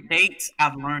lot of great dates.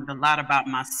 I've learned a lot about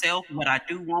myself, what I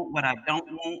do want, what I don't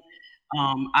want.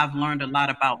 I've learned a lot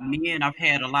about men. I've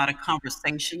had a lot of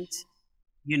conversations,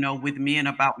 with men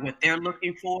about what they're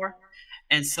looking for.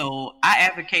 And so I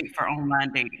advocate for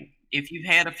online dating. If you've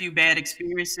had a few bad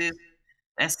experiences,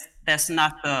 that's that's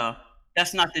not the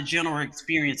that's not the general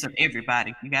experience of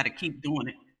everybody. You got to keep doing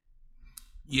it.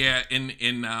 Yeah, and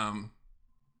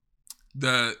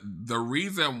the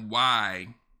reason why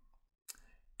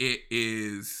it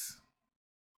is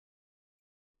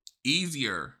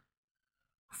easier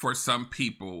for some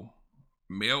people,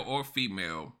 male or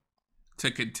female, to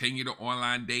continue to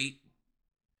online date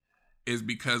is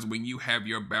because when you have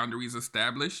your boundaries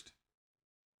established,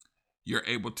 you're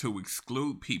able to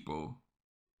exclude people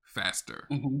faster.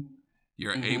 Hmm.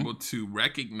 You're Hmm. able to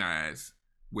recognize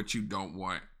what you don't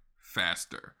want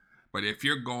faster. But if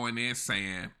you're going in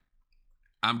saying,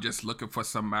 I'm just looking for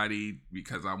somebody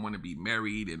because I want to be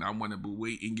married and I want to be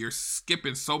wait, and you're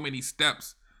skipping so many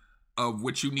steps of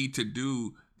what you need to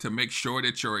do to make sure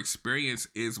that your experience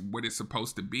is what it's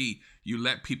supposed to be. You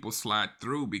let people slide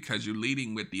through because you're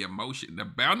leading with the emotion. The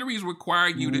boundaries require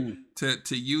you Mm.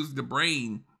 to use the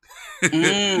brain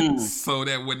Mm. so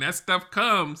that when that stuff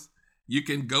comes, you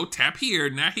can go tap here,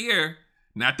 not here.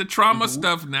 Not the trauma Hmm.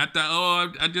 stuff, not the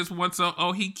I just want some,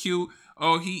 he cute.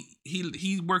 Oh,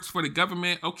 he works for the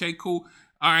government. Okay, cool.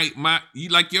 All right, you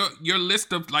like your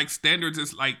list of like standards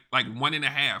is like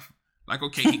 1.5. Like,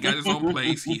 okay, he got his own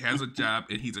place, he has a job,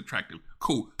 and he's attractive.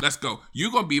 Cool, let's go.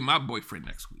 You're gonna be my boyfriend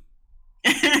next week.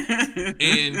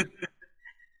 And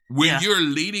when Yeah. you're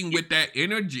leading with that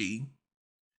energy,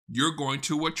 you're going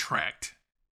to attract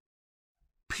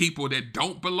people that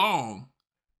don't belong,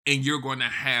 and you're going to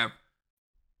have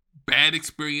bad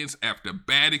experience after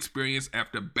bad experience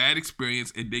after bad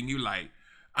experience, and then you like,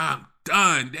 I'm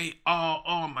done. They all,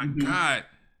 oh my Hmm. God.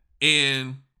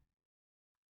 And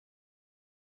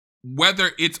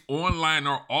whether it's online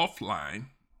or offline,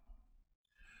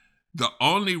 the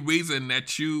only reason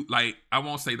that you, like, I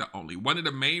won't say the only, one of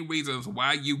the main reasons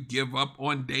why you give up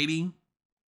on dating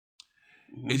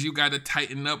Hmm. is you got to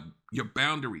tighten up your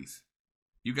boundaries.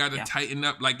 You got to Yeah. tighten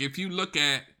up. Like, if you look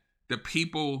at the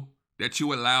people that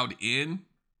you allowed in,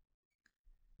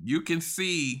 you can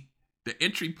see the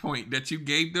entry point that you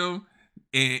gave them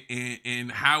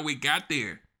and how we got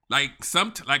there. Like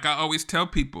like I always tell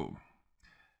people,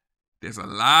 there's a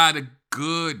lot of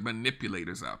good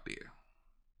manipulators out there,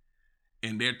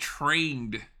 and they're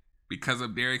trained because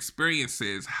of their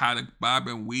experiences how to bob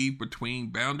and weave between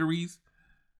boundaries.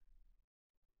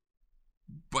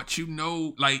 But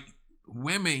like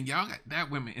women, y'all got that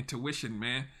women intuition,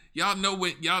 man. Y'all know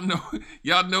when y'all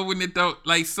know when it don't,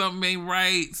 like, something ain't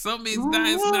right, something is not,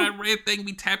 it's not a red thing.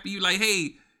 We tapping you like,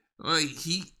 hey,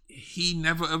 he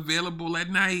never available at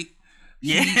night.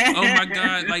 Yeah. Oh my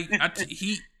God, like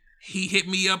he hit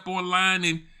me up online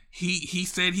and he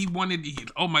said he wanted to,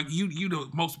 oh my, you the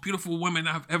most beautiful woman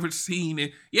I've ever seen.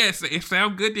 And yes, it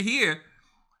sounds good to hear.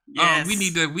 Yes. We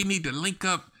need to link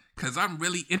up because I'm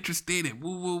really interested in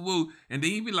woo woo woo. And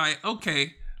then you be like,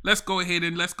 okay, let's go ahead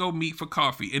and let's go meet for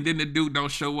coffee. And then the dude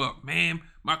don't show up. Man,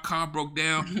 my car broke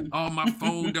down. Oh, my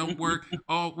phone don't work.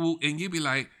 Oh, woo. And you be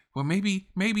like, well, maybe,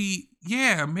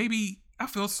 yeah, maybe I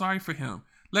feel sorry for him.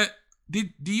 Do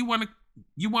you want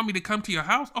me to come to your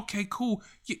house? Okay, cool.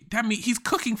 Yeah, that means he's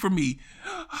cooking for me.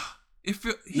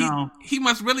 No. He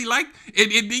must really like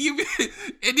it.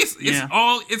 Yeah.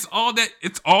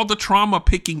 It's all the trauma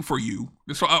picking for you.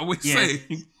 That's what I always Yes.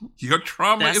 say. Your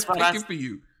trauma That's is what picking for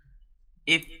you.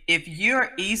 if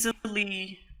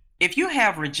if you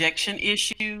have rejection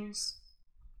issues,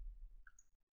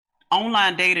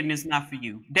 online dating is not for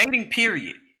you. Dating,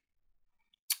 period.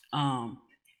 Um,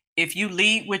 if you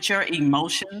lead with your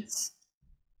emotions,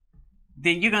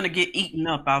 then you're gonna get eaten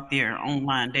up out there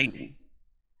online dating.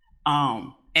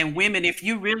 And women, if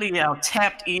you really are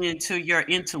tapped into your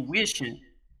intuition,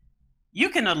 you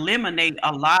can eliminate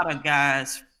a lot of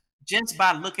guys just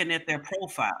by looking at their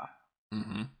profile.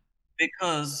 Mm-hmm.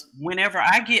 Because whenever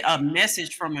I get a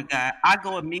message from a guy, I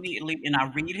go immediately and I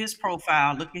read his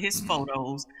profile, look at his Mm-hmm.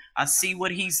 photos, I see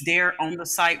what he's there on the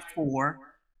site for,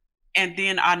 and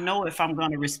then I know if I'm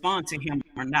going to respond to him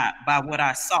or not by what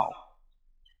I saw.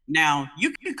 Now,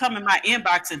 you can come in my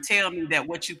inbox and tell me that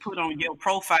what you put on your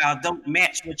profile don't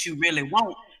match what you really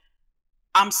want.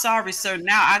 I'm sorry, sir.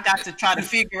 Now I got to try to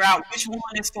figure out which one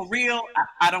is for real.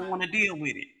 I don't want to deal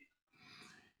with it.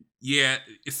 Yeah.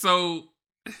 So,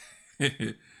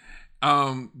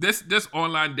 this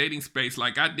online dating space,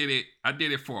 like I did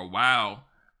it for a while.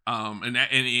 And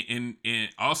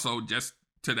also just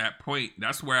to that point,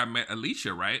 that's where I met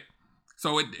Alicia, right?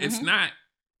 So it's not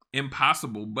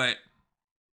impossible, but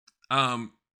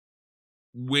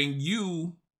when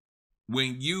you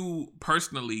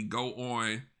personally go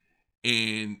on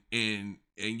and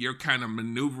you're kind of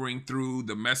maneuvering through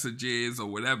the messages or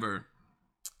whatever,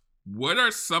 what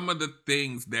are some of the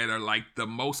things that are like the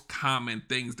most common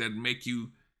things that make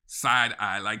you side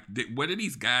eye? Like, what are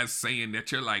these guys saying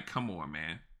that you're like, come on,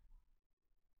 man?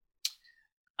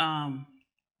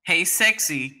 Hey,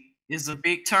 sexy is a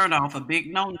big turnoff, a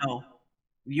big no-no.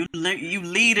 You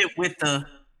lead it with the.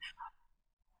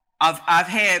 I've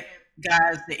had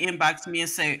guys that inbox me and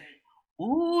say,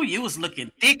 "Ooh, you was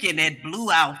looking thick in that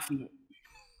blue outfit,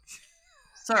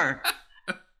 sir."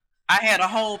 I had a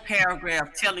whole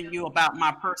paragraph telling you about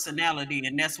my personality,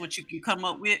 and that's what you can come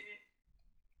up with.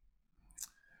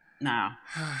 Nah.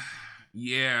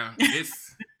 Yeah,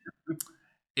 it's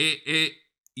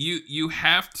you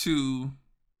have to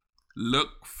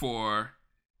look for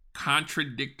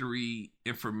contradictory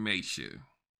information.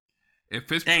 If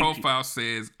his profile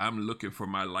says I'm looking for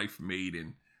my life mate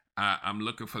and I'm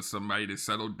looking for somebody to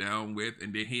settle down with,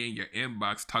 and then he in your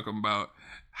inbox talking about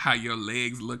how your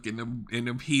legs look in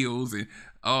them heels, and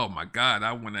oh my God,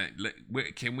 I want to.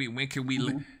 When can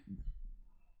we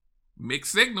mix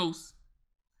signals?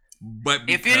 But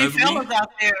if any fellas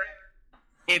out there,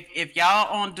 if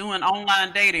y'all on doing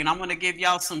online dating, I'm gonna give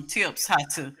y'all some tips how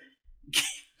to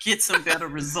get some better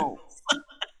results.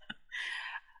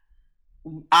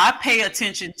 I pay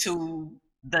attention to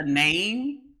the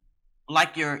name,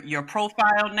 like your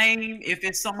profile name. If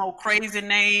it's some old crazy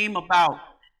name about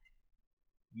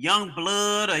young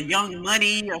blood or young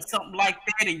money or something like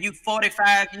that, and you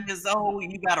 45 years old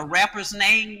and you got a rapper's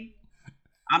name,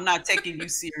 I'm not taking you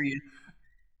serious.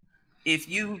 If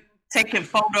you taking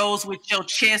photos with your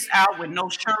chest out with no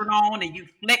shirt on and you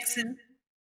flexing,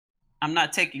 I'm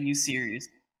not taking you serious.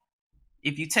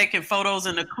 If you taking photos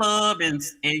in the club and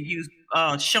you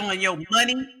showing your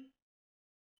money,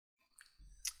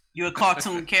 you're a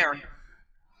cartoon character.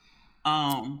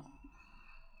 And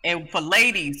for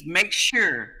ladies, make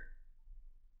sure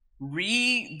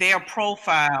read their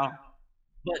profile,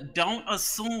 but don't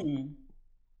assume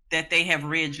that they have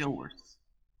read yours,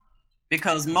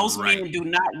 because most men do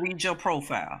not read your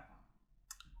profile.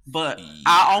 But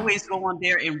I always go on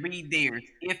there and read theirs.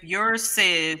 If yours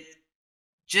says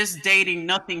just dating,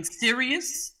 nothing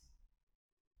serious,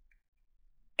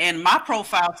 and my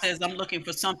profile says I'm looking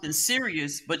for something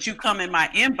serious, but you come in my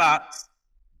inbox,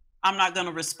 I'm not going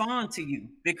to respond to you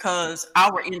because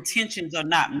our intentions are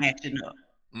not matching up.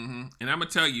 Mm-hmm. And I'm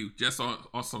gonna tell you, just on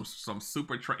some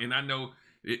super and I know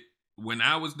it when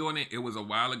I was doing it, it was a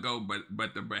while ago,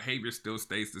 but the behavior still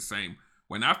stays the same.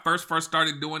 When I first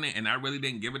started doing it, and I really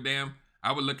didn't give a damn,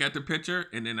 I would look at the picture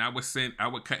and then I would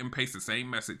cut and paste the same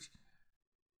message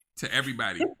to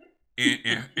everybody,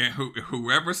 and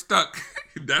whoever stuck,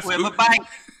 that's who.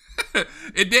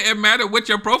 It didn't matter what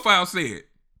your profile said.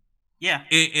 Yeah,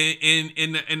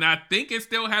 and I think it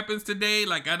still happens today.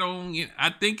 Like I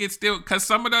think it's still, because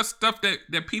some of the stuff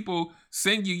that people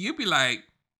send you be like,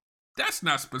 that's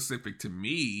not specific to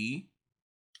me.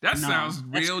 That sounds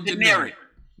real generic.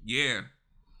 Yeah,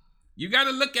 you got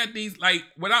to look at these. Like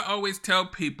what I always tell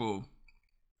people,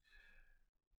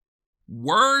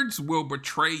 words will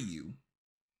betray you.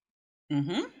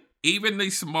 Mm-hmm. Even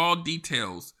these small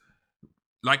details.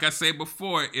 Like I said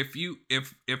before, if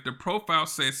the profile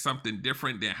says something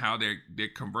different than how they're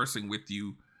conversing with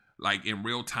you, like in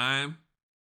real time,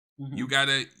 you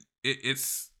gotta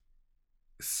it's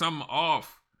some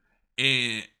off.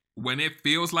 And when it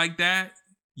feels like that,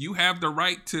 you have the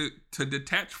right to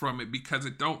detach from it because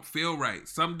it don't feel right.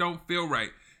 Some don't feel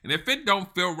right. And if it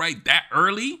don't feel right that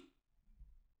early,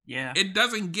 it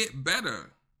doesn't get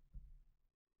better.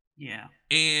 Yeah.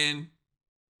 And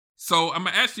so I'm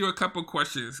gonna ask you a couple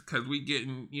questions because we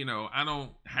getting, I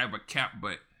don't have a cap,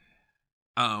 but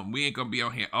we ain't gonna be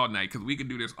on here all night because we can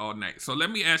do this all night. So let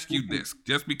me ask you this,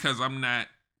 just because I'm not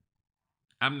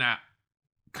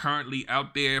currently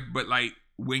out there, but like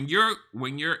when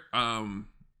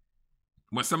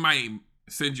somebody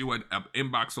sends you an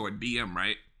inbox or a DM,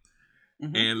 right?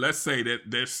 And let's say that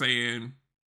they're saying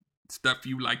stuff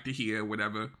you like to hear,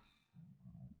 whatever.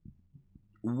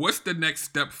 What's the next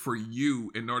step for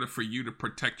you in order for you to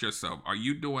protect yourself? Are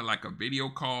you doing like a video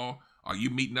call? Are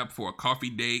you meeting up for a coffee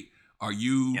date? Are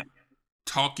you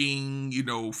talking,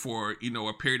 for,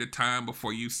 a period of time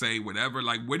before you say whatever?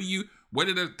 Like, what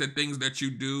are the things that you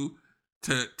do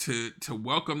to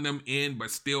welcome them in,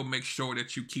 but still make sure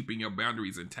that you keeping your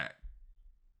boundaries intact?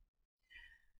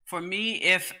 For me,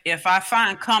 if I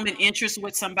find common interest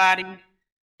with somebody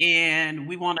and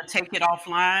we want to take it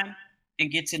offline and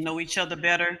get to know each other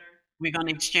better, we're going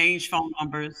to exchange phone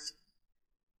numbers,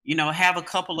 have a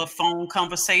couple of phone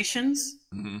conversations.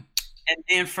 And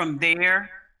then from there,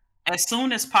 as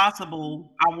soon as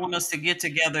possible, I want us to get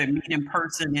together and meet in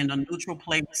person in a neutral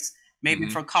place, maybe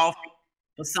for coffee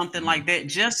or something like that,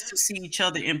 just to see each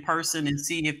other in person and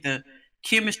see if the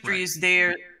chemistry is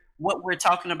there. What we're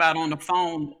talking about on the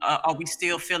phone, are we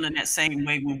still feeling that same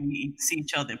way when we see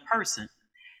each other in person?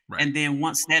 Right. And then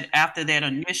after that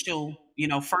initial,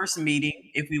 first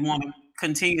meeting, if we want to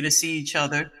continue to see each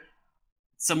other,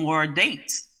 some more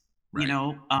dates,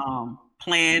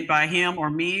 planned by him or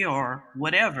me or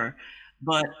whatever.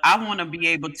 But I want to be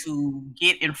able to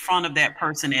get in front of that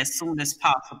person as soon as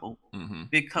possible,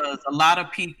 because a lot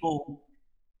of people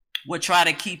will try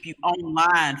to keep you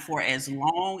online for as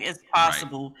long as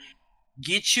possible,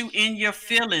 get you in your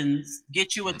feelings,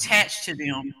 get you attached to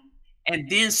them, and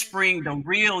then spring the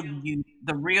real you,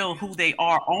 the real who they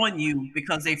are on you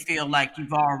because they feel like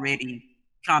you've already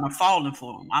kind of fallen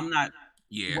for them. I'm not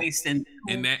wasting.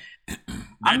 And that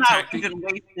I'm not tactic, even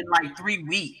wasting like 3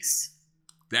 weeks.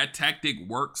 That tactic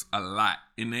works a lot.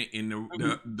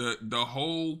 The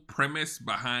whole premise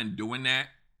behind doing that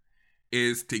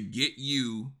is to get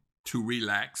you to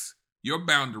relax your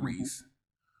boundaries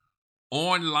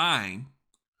online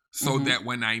so that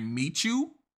when I meet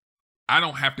you, I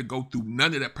don't have to go through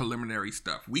none of that preliminary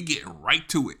stuff. We getting right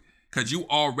to it because you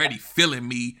already feeling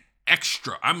me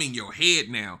extra. I'm in your head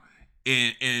now.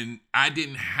 And I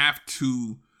didn't have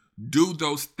to do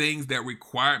those things that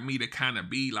required me to kind of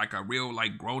be like a real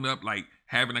like grown up, like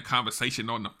having a conversation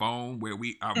on the phone where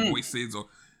our voices or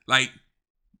like,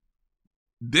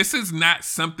 this is not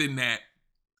something that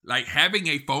like having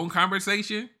a phone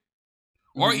conversation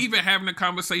or even having a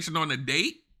conversation on a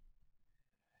date.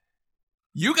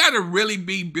 You got to really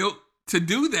be built to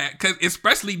do that, because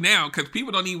especially now, because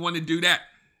people don't even want to do that.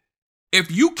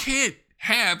 If you can't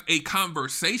have a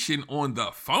conversation on the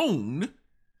phone,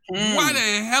 why the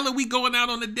hell are we going out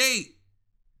on a date?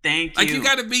 Thank you. Like you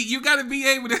gotta be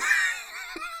able to.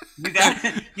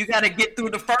 you gotta get through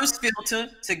the first filter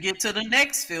to get to the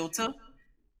next filter,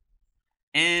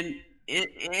 and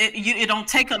it don't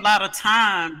take a lot of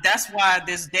time. That's why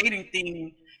this dating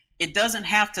thing, it doesn't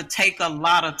have to take a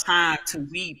lot of time to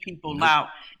weed people out.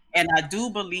 And I do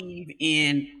believe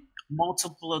in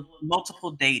multiple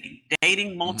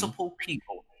dating multiple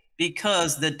people,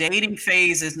 because the dating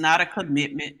phase is not a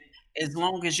commitment. As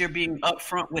long as you're being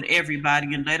upfront with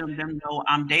everybody and letting them know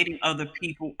I'm dating other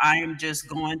people, I am just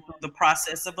going through the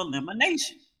process of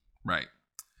elimination. Right.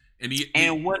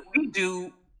 And what we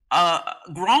do,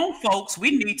 grown folks,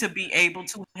 we need to be able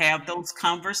to have those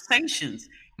conversations.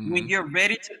 When you're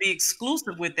ready to be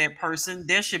exclusive with that person,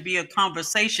 there should be a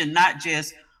conversation, not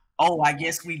just, oh, I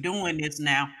guess we doing this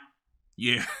now.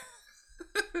 Yeah.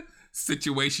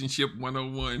 Situationship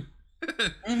 101.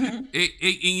 And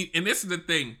this is the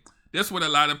thing. That's what a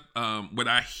lot of what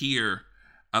I hear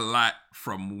a lot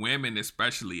from women,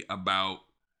 especially about,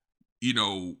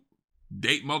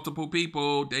 date multiple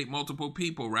people,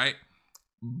 right?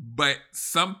 But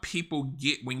some people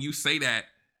get, when you say that,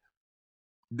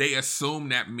 they assume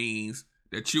that means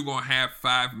that you're gonna have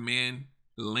 5 men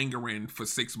lingering for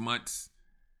 6 months,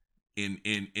 and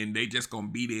they just gonna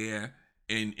be there,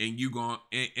 and you going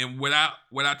and what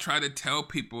I try to tell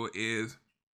people is,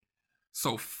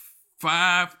 so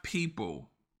 5 people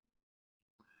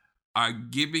are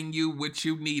giving you what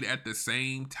you need at the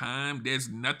same time. There's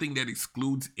nothing that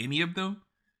excludes any of them.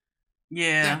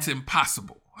 Yeah. That's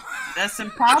impossible. That's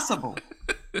impossible.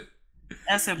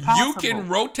 That's impossible. You can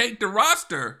rotate the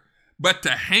roster, but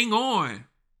to hang on,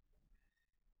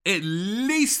 at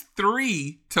least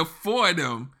 3 to 4 of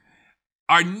them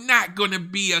are not going to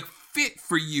be a fit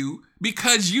for you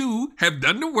because you have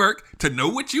done the work to know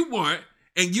what you want,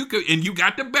 and you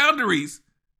got the boundaries.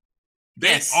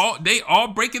 They all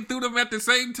breaking through them at the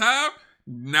same time?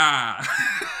 Nah.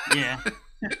 Yeah.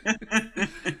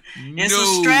 It's a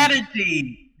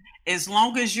strategy. As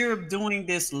long as you're doing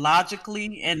this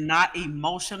logically and not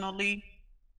emotionally,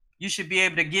 you should be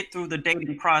able to get through the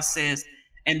dating process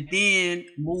and then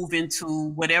move into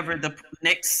whatever the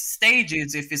next stage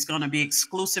is. If it's going to be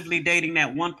exclusively dating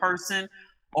that one person,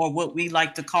 or what we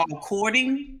like to call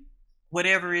courting,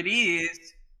 whatever it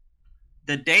is,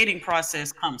 the dating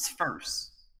process comes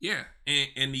first. Yeah.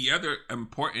 And the other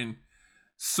important,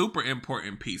 super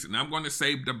important piece, and I'm going to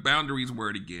say the boundaries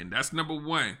word again. That's number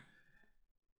 1.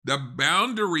 The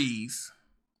boundaries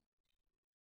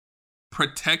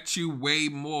protect you way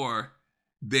more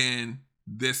than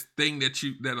this thing that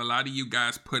a lot of you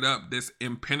guys put up, this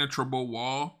impenetrable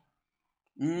wall.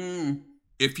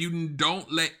 If you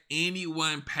don't let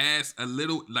anyone pass a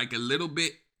little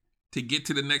bit to get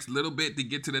to the next little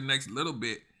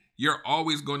bit, you're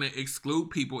always going to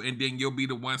exclude people, and then you'll be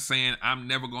the one saying, I'm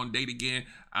never going to date again.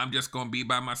 I'm just going to be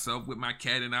by myself with my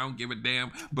cat, and I don't give a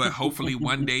damn. But hopefully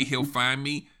one day he'll find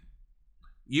me.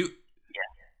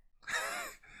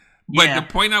 But the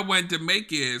point I wanted to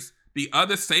make is, the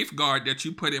other safeguard that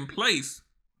you put in place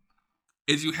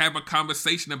is you have a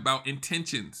conversation about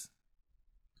intentions.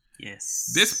 Yes.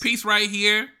 This piece right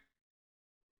here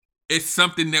is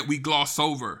something that we gloss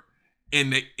over.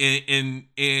 And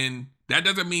that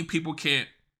doesn't mean people can't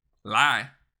lie.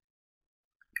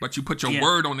 But you put your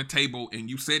word on the table and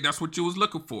you said that's what you was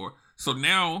looking for. So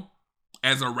now,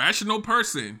 as a rational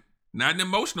person, not an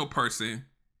emotional person,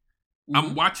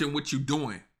 I'm watching what you're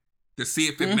doing to see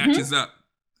if it matches up.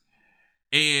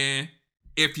 And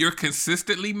if you're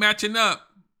consistently matching up,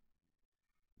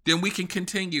 then we can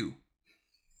continue.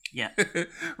 Yeah.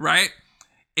 Right?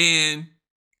 And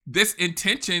this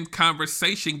intention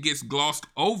conversation gets glossed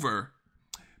over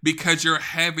because you're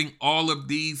having all of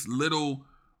these little,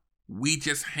 we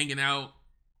just hanging out,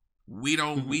 we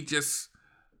just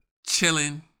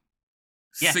chilling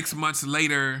 6 months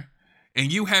later,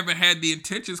 and you haven't had the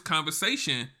intentions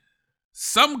conversation.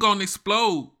 Some gonna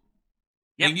explode.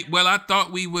 Yep. And I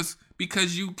thought we was,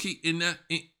 because you keep and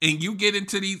you get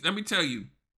into these. Let me tell you,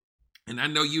 and I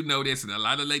know you know this, and a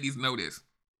lot of ladies know this.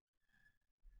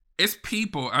 It's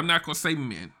people. I'm not gonna say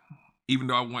men, even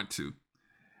though I want to.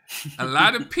 A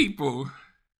lot of people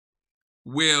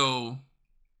will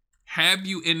have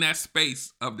you in that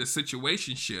space of the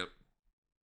situationship,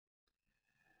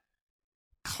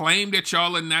 claim that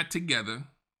y'all are not together.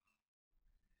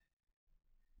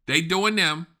 They doing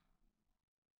them.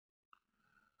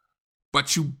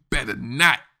 But you better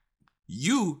not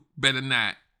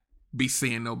be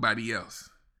seeing nobody else.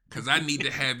 Because I need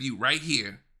to have you right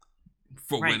here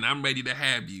for when I'm ready to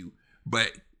have you.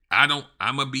 But I'm going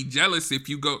to be jealous if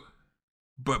you go,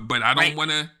 but I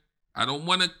don't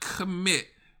want to commit.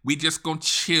 We just going to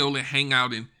chill and hang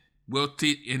out, and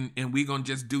and we going to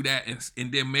just do that.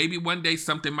 And then maybe one day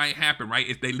something might happen, right?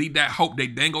 If they leave that hope, they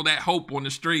dangle that hope on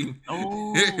the string.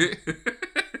 Oh,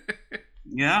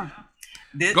 yeah.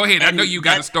 Go ahead. I know you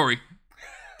got a story.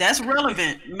 That's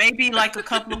relevant. Maybe like a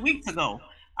couple of weeks ago,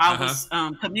 I was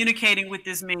communicating with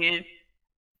this man,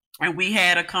 and we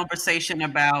had a conversation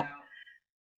about,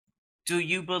 do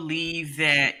you believe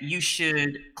that you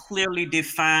should clearly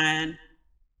define,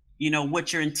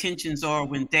 what your intentions are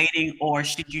when dating, or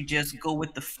should you just go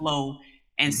with the flow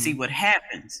and see what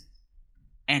happens?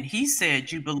 And he said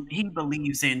he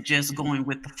believes in just going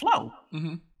with the flow.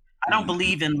 I don't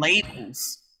believe in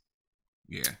labels.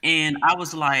 Yeah. And I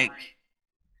was like,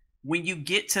 when you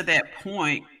get to that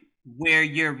point where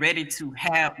you're ready to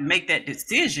make that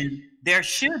decision, there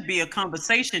should be a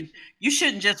conversation. You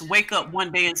shouldn't just wake up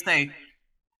one day and say,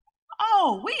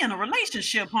 oh, we in a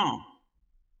relationship, huh?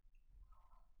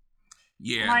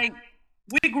 Yeah. Like,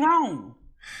 we grown.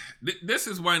 This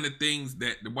is one of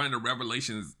the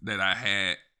revelations that I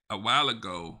had a while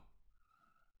ago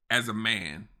as a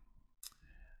man,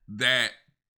 that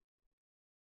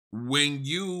when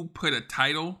you put a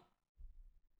title,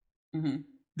 then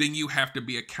you have to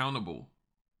be accountable.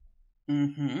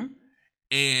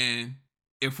 And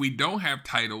if we don't have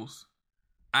titles,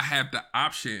 I have the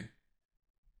option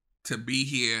to be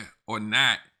here or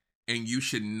not, and you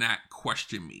should not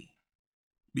question me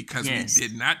because we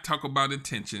did not talk about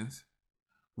intentions.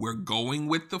 We're going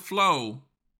with the flow.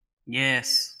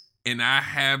 Yes. And I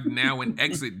have now an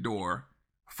exit door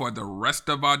for the rest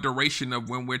of our duration of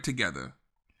when we're together.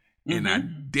 And I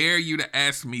dare you to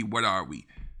ask me, what are we?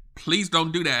 Please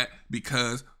don't do that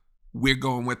because we're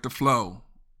going with the flow.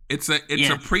 It's a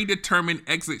predetermined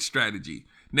exit strategy.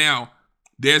 Now,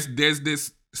 there's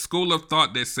this school of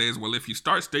thought that says, well, if you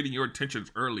start stating your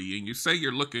intentions early and you say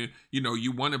you're looking,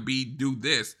 you want to do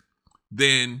this,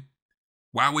 then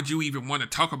why would you even want to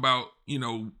talk about,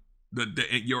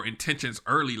 your intentions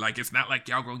early? Like, it's not like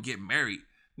y'all gonna get married.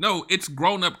 No, it's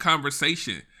grown-up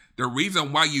conversation. The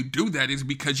reason why you do that is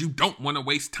because you don't want to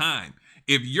waste time.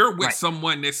 If you're with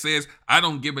someone that says, I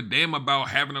don't give a damn about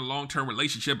having a long-term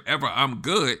relationship ever, I'm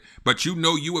good, but you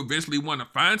eventually want to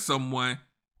find someone,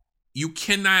 you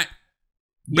cannot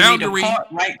boundary. You need a part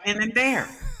right then and there.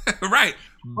 Right.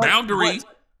 Boundary.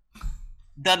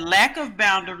 The lack of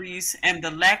boundaries and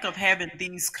the lack of having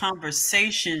these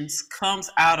conversations comes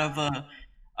out of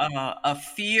a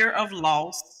fear of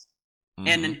loss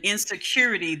and an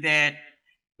insecurity that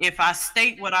if I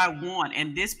state what I want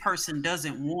and this person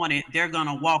doesn't want it, they're going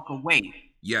to walk away.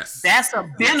 Yes. That's a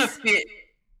benefit.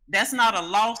 That's not a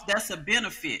loss. That's a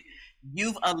benefit.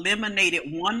 You've eliminated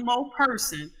one more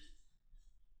person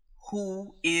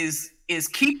who is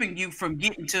keeping you from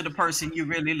getting to the person you're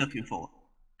really looking for.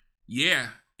 Yeah,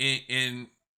 and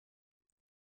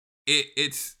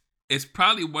it's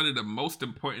probably one of the most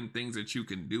important things that you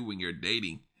can do when you're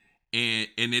dating, and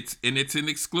it's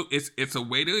a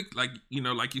way to,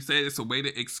 like you said, it's a way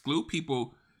to exclude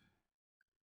people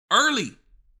early.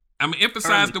 I'm gonna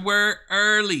emphasize the word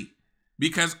early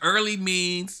because early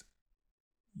means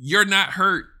you're not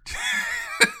hurt.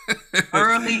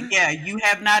 Early, you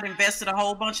have not invested a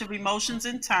whole bunch of emotions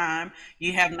and time.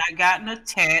 You have not gotten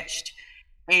attached.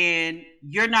 And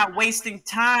you're not wasting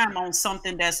time on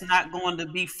something that's not going to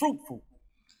be fruitful.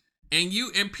 And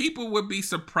people would be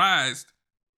surprised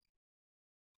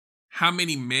how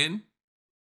many men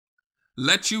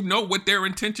let you know what their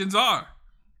intentions are.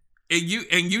 And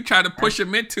you try to push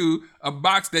them into a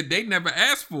box that they never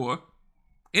asked for.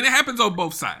 And it happens on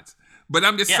both sides. But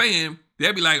I'm just saying,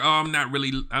 they'll be like, oh,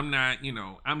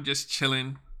 I'm just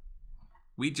chilling.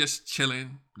 We just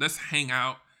chilling. Let's hang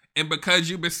out. And because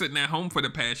you've been sitting at home for the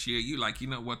past year, you like,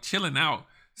 chilling out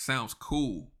sounds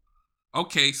cool.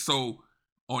 Okay, so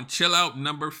on chill out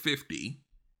number 50,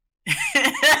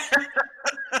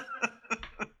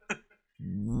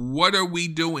 what are we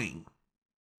doing?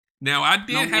 Now, I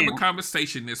did have a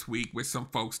conversation this week with some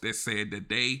folks that said that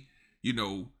they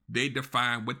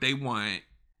define what they want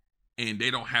and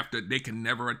they can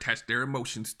never attach their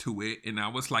emotions to it. And I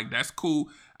was like, that's cool.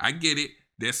 I get it.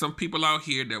 There's some people out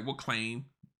here that will claim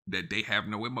that they have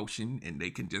no emotion and they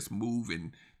can just move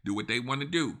and do what they want to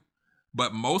do.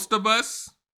 But most of us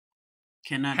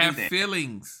cannot have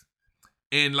feelings.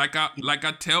 And like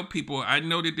I tell people, I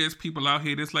know that there's people out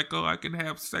here that's like, oh, I can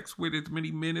have sex with as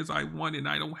many men as I want and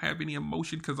I don't have any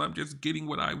emotion because I'm just getting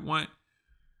what I want.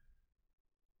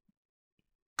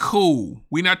 Cool.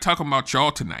 We're not talking about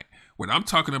y'all tonight. What I'm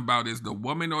talking about is the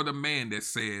woman or the man that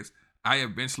says, I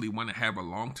eventually want to have a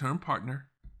long-term partner.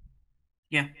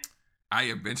 Yeah. I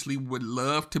eventually would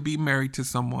love to be married to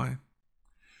someone.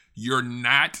 You're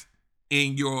not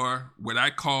in your, what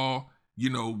I call,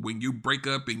 when you break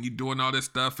up and you're doing all this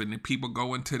stuff and then people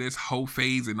go into this whole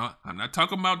phase and all. I'm not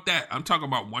talking about that. I'm talking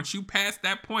about once you pass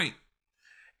that point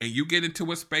and you get into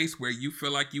a space where you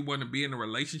feel like you want to be in a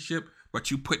relationship,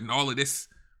 but you putting all of this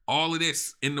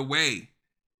in the way.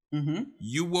 Mm-hmm.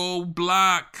 You will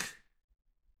block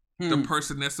the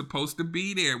person that's supposed to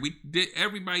be there.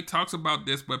 Everybody talks about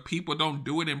this, but people don't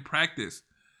do it in practice.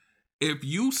 If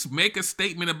you make a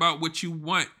statement about what you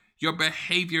want, your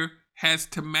behavior has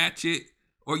to match it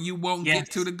or you won't get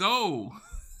to the goal.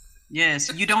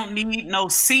 Yes, you don't need no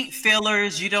seat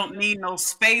fillers. You don't need no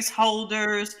space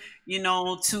holders,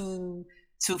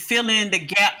 to fill in the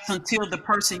gaps until the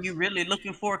person you're really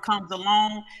looking for comes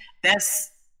along.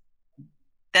 That's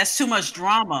too much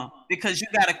drama because you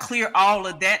got to clear all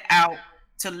of that out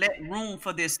to let room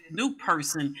for this new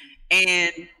person.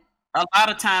 And a lot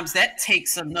of times that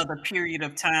takes another period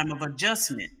of time of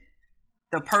adjustment.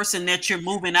 The person that you're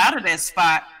moving out of that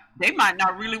spot, they might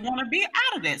not really want to be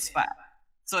out of that spot.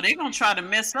 So they're going to try to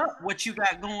mess up what you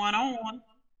got going on.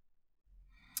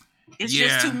 It's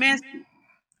just too messy.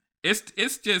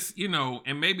 It's just,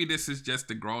 and maybe this is just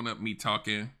the grown up me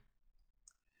talking.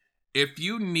 If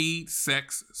you need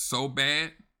sex so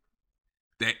bad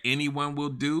that anyone will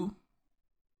do,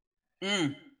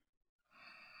 Mm.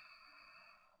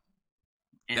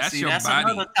 And That's see, your that's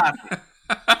another body. topic.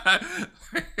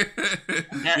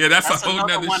 Yeah, that's a That's whole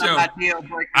another nother one of show. my deal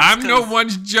breakers. I'm no Cause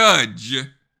one's judge,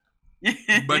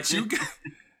 but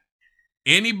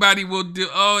anybody will do.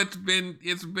 Oh,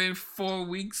 it's been 4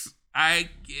 weeks. let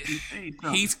me tell you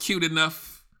something. He's cute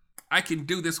enough. I can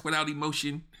do this without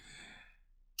emotion.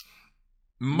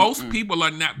 Most Mm-mm. people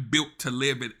are not built to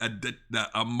live the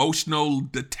emotional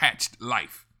detached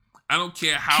life. I don't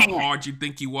care how Can't. hard you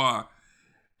think you are.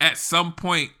 At some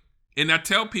point, and I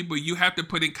tell people, you have to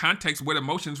put in context what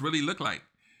emotions really look like.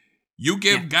 You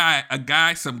give a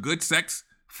guy some good sex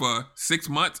for 6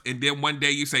 months, and then one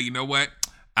day you say, you know what?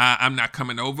 I'm not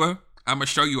coming over. I'm gonna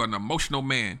show you an emotional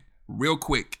man real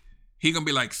quick. He gonna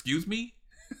be like, excuse me?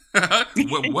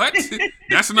 What?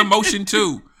 That's an emotion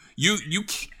too. You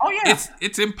Oh yeah.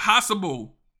 it's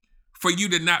impossible for you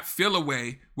to not feel a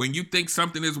way when you think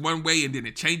something is one way and then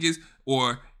it changes,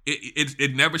 or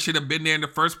it never should have been there in the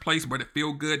first place, but it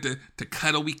feel good to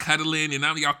cuddle. We cuddling, and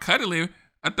now y'all cuddling.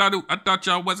 I thought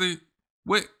y'all wasn't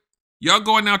what y'all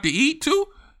going out to eat too.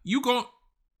 You go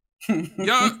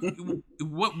y'all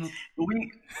what?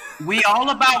 we all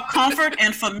about comfort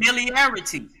and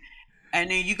familiarity. And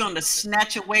then you're gonna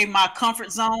snatch away my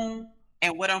comfort zone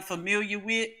and what I'm familiar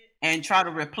with and try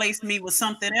to replace me with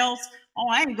something else. Oh,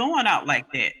 I ain't going out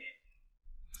like that.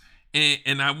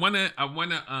 And I wanna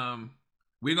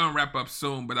we're gonna wrap up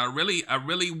soon, but I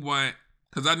really want,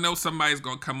 because I know somebody's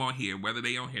gonna come on here, whether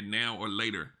they on here now or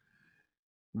later.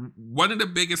 One of the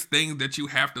biggest things that you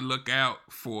have to look out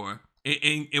for,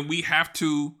 and we have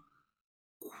to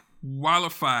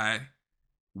qualify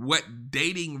what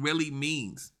dating really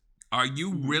means. Are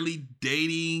you really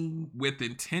dating with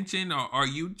intention, or are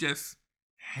you just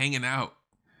hanging out?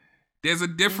 There's a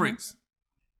difference.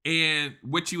 And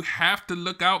what you have to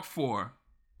look out for,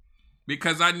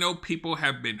 because I know people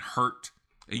have been hurt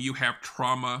and you have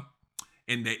trauma,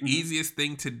 and the easiest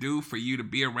thing to do for you to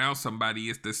be around somebody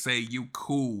is to say you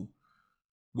cool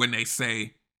when they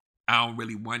say, I don't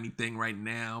really want anything right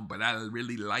now, but I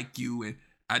really like you and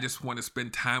I just want to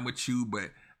spend time with you, but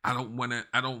I don't want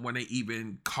to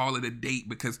even call it a date,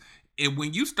 because and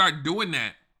when you start doing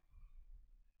that,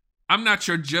 I'm not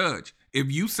your judge.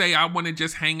 If you say I want to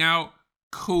just hang out,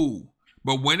 cool.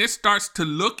 But when it starts to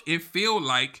look and feel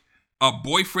like a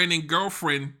boyfriend and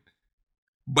girlfriend,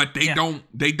 but they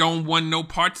don't want no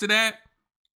parts of that,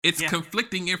 it's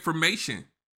conflicting information.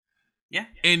 Yeah.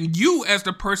 And you, as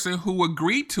the person who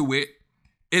agreed to it,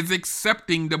 is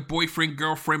accepting the boyfriend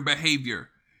girlfriend behavior.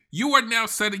 You are now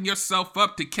setting yourself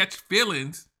up to catch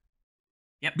feelings.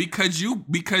 Yep. Because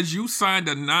you signed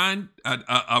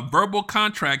a verbal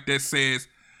contract that says,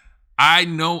 I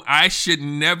know I should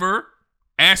never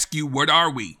ask you, what are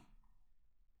we?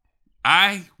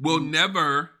 I will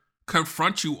never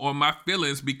confront you on my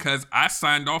feelings because I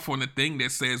signed off on a thing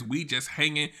that says we just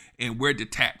hanging and we're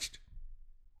detached.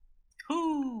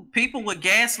 Who people would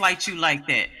gaslight you like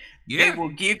that? Yeah. They will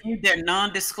give you their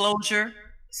non-disclosure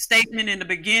statement in the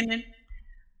beginning,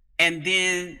 and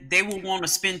then they will want to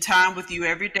spend time with you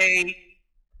every day,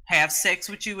 have sex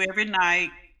with you every night,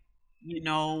 and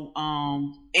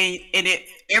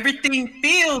everything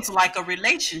feels like a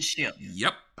relationship.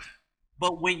 Yep.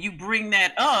 But when you bring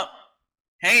that up,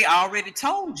 hey, I already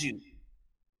told you.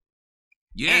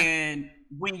 Yeah. And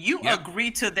when you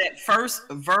agree to that first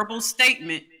verbal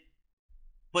statement,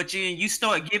 but you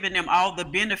start giving them all the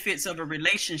benefits of a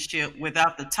relationship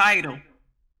without the title,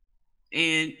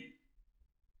 and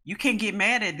you can't get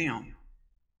mad at them.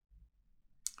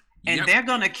 And they're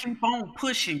going to keep on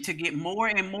pushing to get more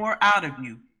and more out of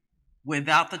you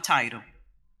without the title.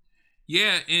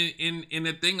 Yeah, and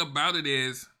the thing about it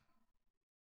is,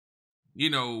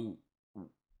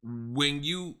 when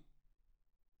you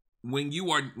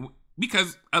are,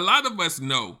 because a lot of us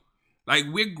know, like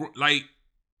we're like,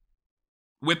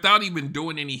 without even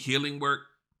doing any healing work,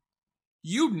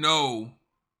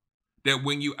 that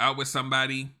when you out with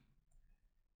somebody,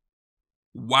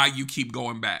 why you keep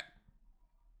going back.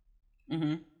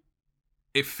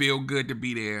 It feel good to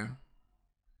be there.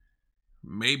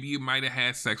 Maybe you might have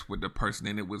had sex with the person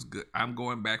and it was good. I'm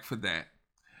going back for that.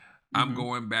 I'm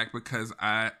going back because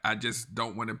I just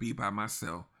don't want to be by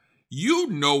myself. You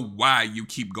know why you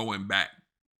keep going back.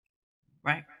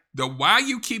 Right. The why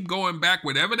you keep going back,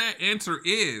 whatever that answer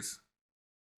is,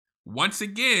 once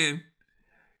again,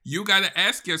 you got to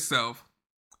ask yourself,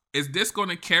 is this going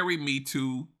to carry me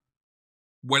to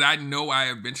what I know I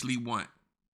eventually want?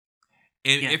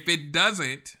 And if it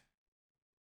doesn't,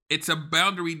 it's a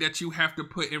boundary that you have to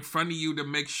put in front of you to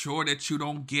make sure that you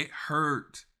don't get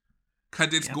hurt.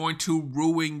 because it's Yep. going to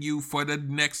ruin you for the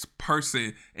next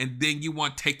person. And then you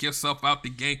want to take yourself out the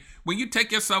game. When you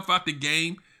take yourself out the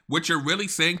game, what you're really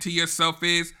saying to yourself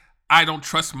is, I don't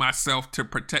trust myself to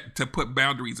put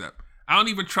boundaries up. I don't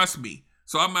even trust me.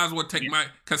 So I might as well take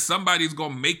because somebody's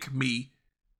going to make me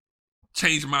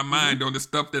change my mind on the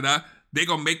stuff that they're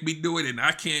going to make me do it. And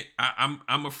I can't,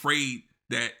 I'm afraid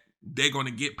that they're going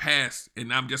to get past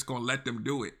and I'm just going to let them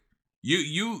do it.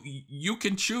 You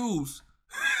can choose.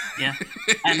 Yeah.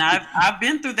 And I've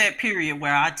been through that period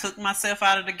where I took myself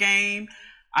out of the game.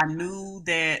 I knew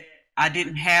that I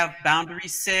didn't have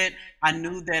boundaries set. I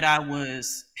knew that I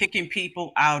was picking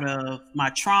people out of my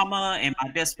trauma and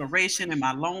my desperation and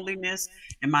my loneliness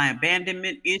and my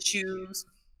abandonment issues.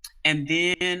 And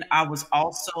then I was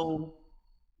also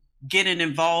getting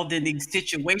involved in these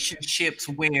situationships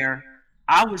where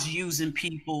I was using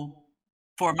people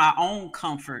for my own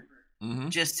comfort,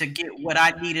 just to get what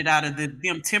I needed out of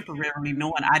them temporarily,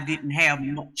 knowing I didn't have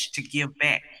much to give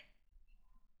back.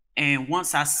 And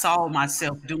once I saw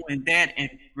myself doing that and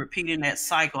repeating that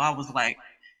cycle, I was like,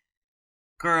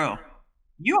 girl,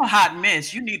 you're a hot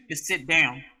mess. You need to sit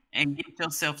down and get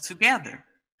yourself together.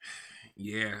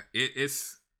 Yeah,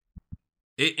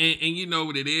 and you know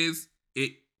what it is?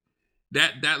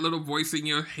 That little voice in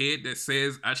your head that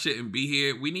says I shouldn't be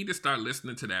here. We need to start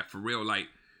listening to that for real. Like,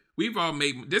 we've all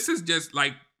made, this is just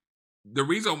like the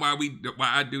reason why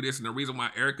I do this, and the reason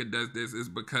why Erica does this is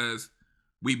because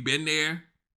we've been there,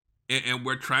 and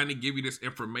we're trying to give you this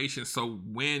information. So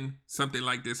when something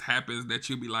like this happens, that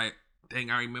you'll be like, dang,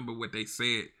 I remember what they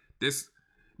said. This,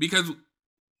 because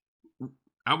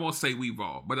I won't say we've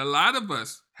all, but a lot of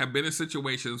us have been in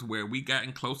situations where we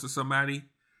gotten close to somebody,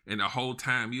 and the whole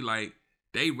time you like,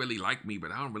 they really like me,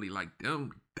 but I don't really like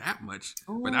them that much.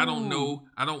 Ooh. But I don't know.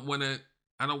 I don't want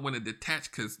to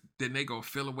detach, because then they gonna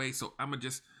feel away. So I'm gonna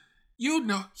just, you don't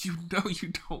want to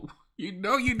be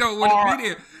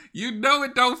there. You know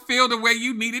it don't feel the way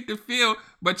you need it to feel,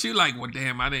 but you like, well,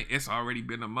 damn, it's already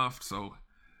been a month, so.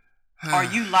 Or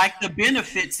you like the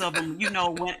benefits of them. You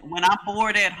know, when I'm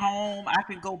bored at home, I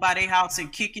can go by their house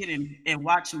and kick it and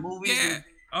watch movies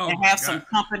and have some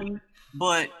company.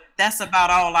 But that's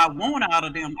about all I want out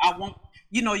of them. I want,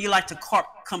 you like to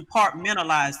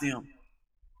compartmentalize them.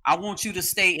 I want you to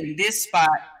stay in this spot.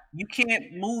 You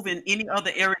can't move in any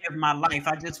other area of my life.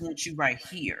 I just want you right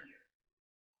here.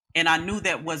 And I knew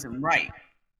that wasn't right.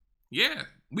 Yeah,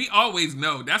 we always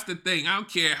know. That's the thing. I don't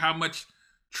care how much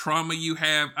trauma you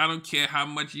have. I don't care how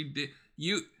much you did.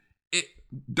 It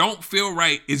don't feel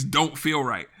right is don't feel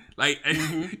right. Like,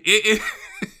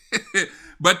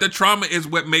 but the trauma is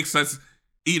what makes us,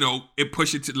 it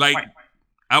push it to, like, right.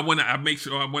 I want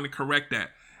to correct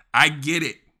that. I get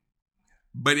it.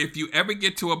 But if you ever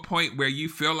get to a point where you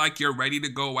feel like you're ready to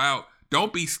go out,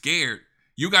 don't be scared.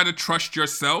 You got to trust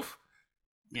yourself.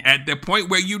 Yeah. At the point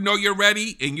where you know you're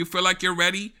ready and you feel like you're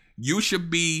ready, you should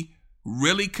be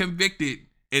really convicted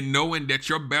in knowing that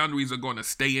your boundaries are going to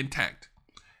stay intact.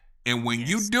 And when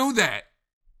you do that,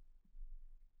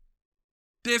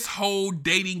 this whole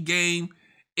dating game,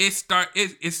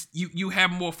 you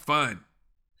have more fun.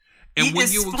 And when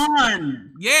it's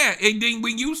fun. Yeah, and then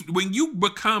when you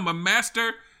become a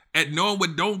master at knowing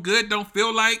what don't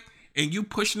feel like, and you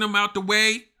pushing them out the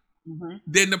way,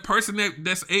 then the person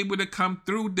that's able to come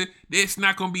through, it's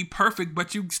not going to be perfect,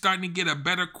 but you starting to get a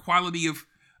better quality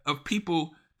of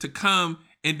people to come,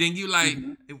 and then you like,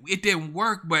 it didn't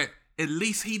work, but at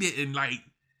least he didn't like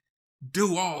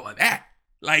do all of that.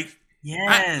 Like,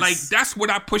 that's what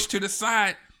I push to the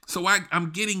side. So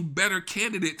I'm getting better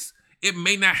candidates. It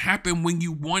may not happen when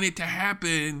you want it to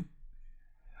happen,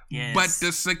 but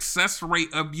the success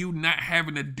rate of you not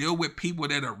having to deal with people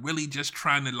that are really just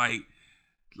trying to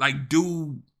like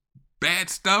do bad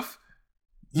stuff,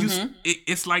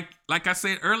 it's like I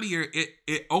said earlier,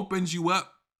 it opens you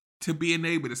up to being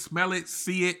able to smell it,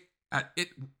 see it.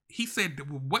 He said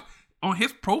what on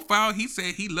his profile? He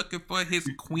said he looking for his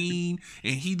queen,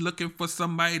 and he looking for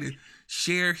somebody to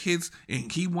share his,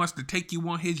 and he wants to take you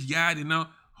on his yacht. And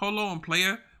hold on,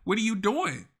 player, what are you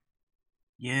doing?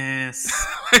 Yes.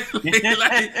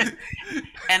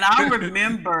 And I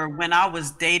remember when I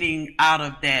was dating out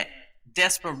of that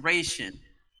desperation,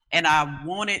 and I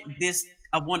wanted this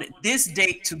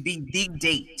date to be the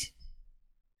date.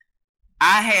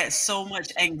 I had so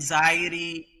much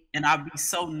anxiety, and I'd be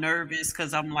so nervous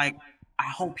because I'm like, I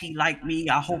hope he like me.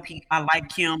 I hope I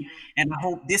like him, and I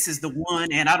hope this is the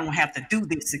one, and I don't have to do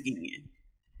this again.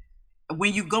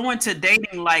 When you go into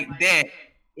dating like that,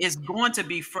 it's going to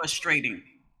be frustrating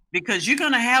because you're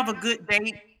going to have a good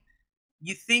date,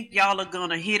 you think y'all are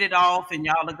gonna hit it off and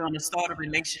y'all are gonna start a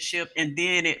relationship, and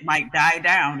then it might die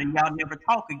down and y'all never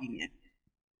talk again.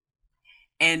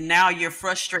 And now you're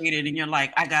frustrated and you're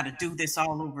like, I gotta do this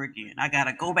all over again. I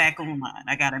gotta go back online.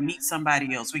 I gotta meet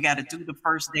somebody else. We gotta do the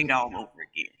first date all over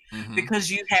again. Mm-hmm. Because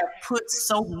you have put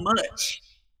so much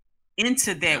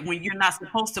into that Yep. when you're not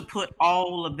supposed to put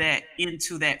all of that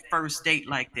into that first date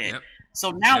like that. Yep.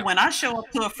 So now Yep. when I show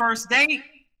up to a first date,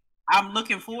 I'm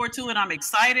looking forward to it. I'm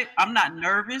excited. I'm not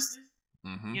nervous.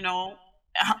 Mm-hmm. You know,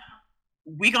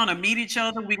 we're gonna meet each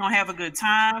other. We're gonna have a good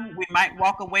time. We might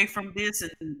walk away from this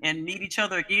and meet each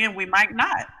other again. We might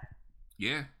not.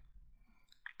 Yeah.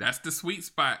 That's the sweet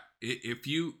spot. If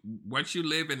you once you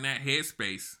live in that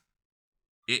headspace,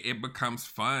 it becomes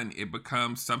fun. It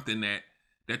becomes something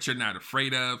that you're not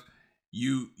afraid of.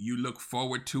 You look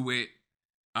forward to it.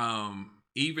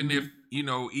 Even Mhm. if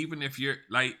even if you're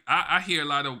like, I hear a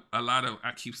lot of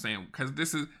I keep saying, because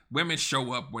this is, women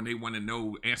show up when they want to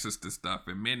know answers to stuff,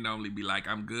 and men normally be like,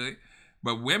 I'm good.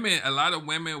 But a lot of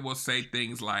women will say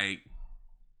things like,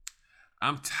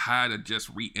 I'm tired of just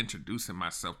reintroducing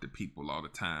myself to people all the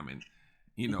time, and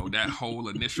that whole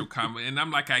initial comment. And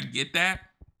I'm like, I get that,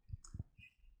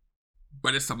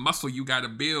 but it's a muscle you got to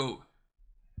build.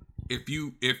 If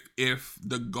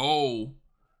the goal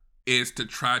is to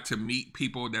try to meet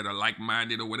people that are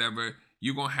like-minded or whatever,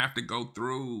 you're gonna have to go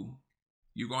through.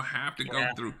 Go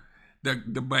through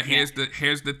but Yeah.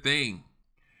 here's the thing.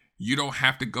 You don't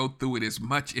have to go through it as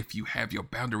much if you have your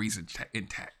boundaries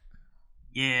intact.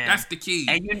 Yeah. That's the key.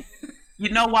 And you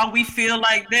know why we feel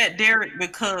like that, Derek?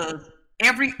 Because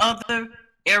every other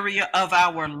area of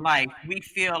our life, we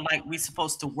feel like we're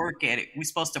supposed to work at it. We're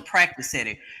supposed to practice at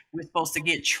it. We're supposed to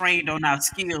get trained on our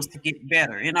skills to get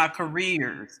better in our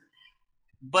careers.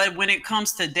 But when it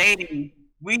comes to dating,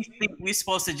 we think we're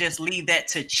supposed to just leave that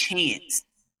to chance,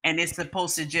 and it's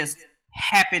supposed to just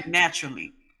happen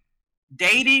naturally.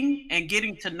 Dating and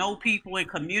getting to know people and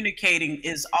communicating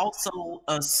is also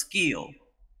a skill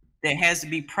that has to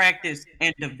be practiced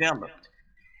and developed.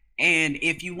 And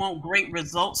if you want great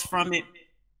results from it,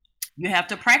 you have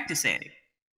to practice at it.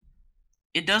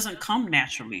 It doesn't come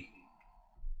naturally.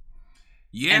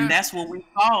 And Yeah. that's what we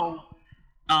call,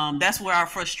 that's where our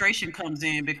frustration comes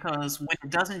in, because when it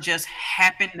doesn't just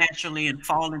happen naturally and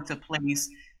fall into place,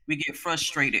 we get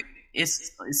frustrated.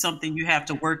 It's something you have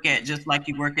to work at, just like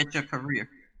you work at your career.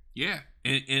 Yeah.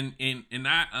 And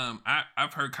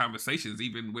I've heard conversations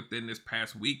even within this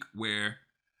past week where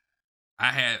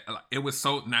I had, it was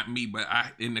so, not me, but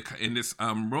I in this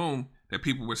room that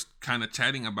people were kind of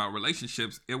chatting about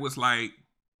relationships. It was like,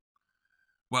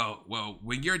 well,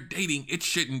 when you're dating, it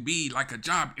shouldn't be like a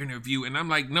job interview, and I'm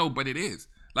like, no, but it is.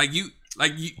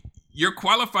 You're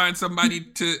qualifying somebody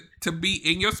to be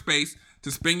in your space,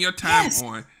 to spend your time Yes.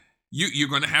 on. You're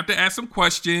gonna have to ask some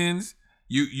questions.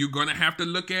 You're gonna have to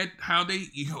look at how they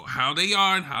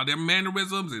are and how their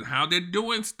mannerisms and how they're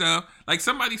doing stuff. Like,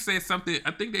 somebody said something.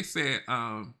 I think they said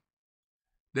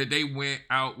that they went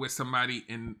out with somebody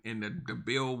and the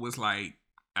bill was like,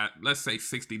 let's say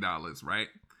 $60, right?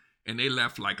 And they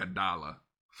left like $1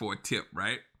 for a tip,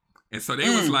 right? And so they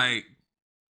was like,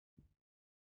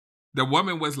 the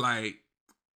woman was like,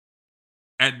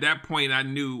 at that point, I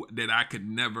knew that I could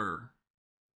never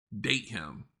date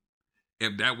him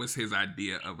if that was his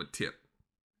idea of a tip.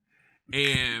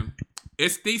 And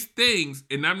it's these things,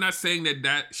 and I'm not saying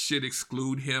that should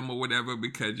exclude him or whatever,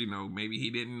 because, maybe he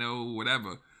didn't know,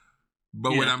 whatever.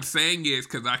 But what I'm saying is,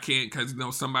 because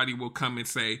somebody will come and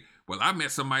say, well, I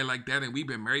met somebody like that and we've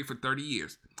been married for 30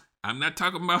 years. I'm not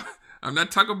talking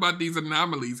about these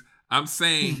anomalies. I'm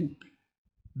saying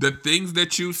the things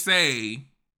that you say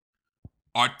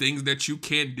are things that you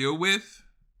can't deal with.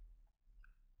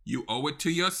 You owe it to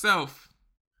yourself.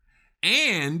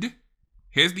 And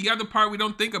here's the other part we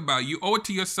don't think about. You owe it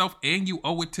to yourself, and you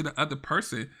owe it to the other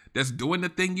person that's doing the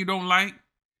thing you don't like,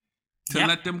 to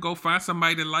let them go find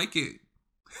somebody that like it.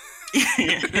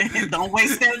 Don't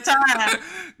waste their time.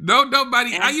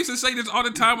 Nobody. I used to say this all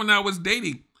the time when I was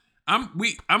dating. I'm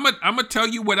gonna tell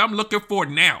you what I'm looking for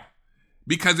now,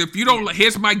 because if you don't,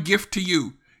 here's my gift to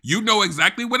you. You know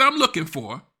exactly what I'm looking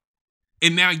for,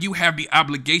 and now you have the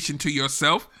obligation to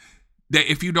yourself that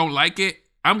if you don't like it,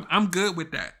 I'm good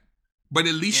with that. But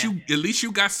at least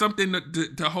you got something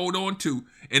to hold on to,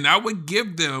 and I would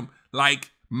give them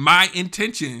like my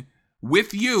intention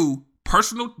with you.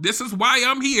 Personal, this is why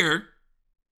I'm here.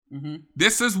 Mm-hmm.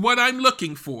 This is what I'm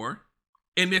looking for.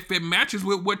 And if it matches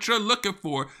with what you're looking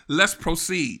for, let's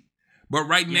proceed. But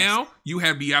right now, you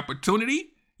have the opportunity.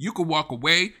 You can walk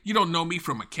away. You don't know me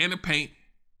from a can of paint.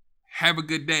 Have a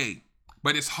good day.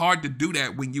 But it's hard to do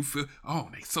that when you feel, oh,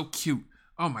 they're so cute.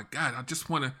 oh my God, I just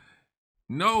want to,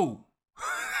 no.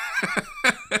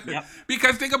 Yep.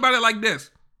 Because think about it like this.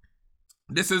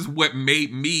 This is what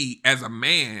made me as a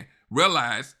man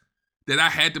realize that I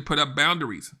had to put up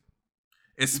boundaries,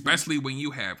 especially when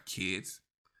you have kids.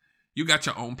 You got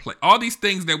your own place. All these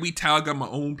things that we tell, I got my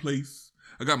own place.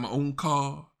 I got my own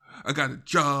car. I got a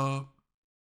job.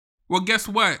 Well, guess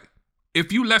what?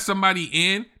 If you let somebody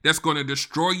in that's going to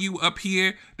destroy you up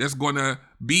here, that's going to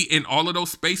be in all of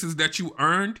those spaces that you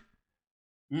earned,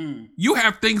 you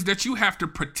have things that you have to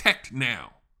protect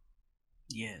now.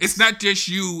 Yes. It's not just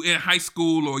you in high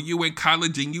school or you in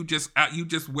college and you just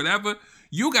whatever.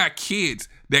 You got kids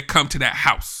that come to that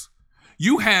house.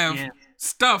 You have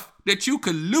stuff that you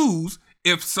could lose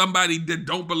if somebody that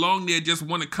don't belong there just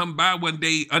want to come by one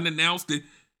day unannounced. And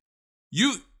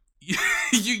you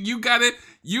gotta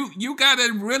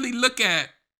really look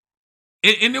at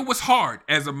it. And it was hard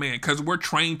as a man because we're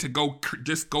trained to go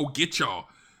get y'all.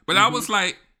 But I was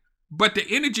like, but the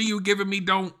energy you giving me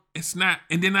it's not.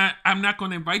 And then I'm not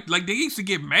going to invite, like they used to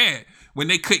get mad when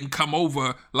they couldn't come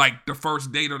over like the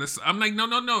first date or this. I'm like,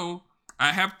 no.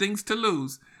 I have things to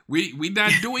lose. We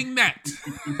not doing that.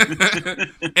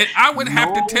 And I would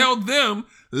have to tell them,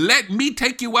 let me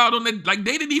take you out on the, like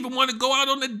they didn't even want to go out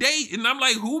on the date. And I'm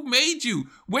like, who made you?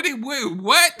 What?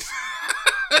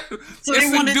 So they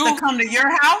wanted to come to your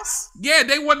house? Yeah,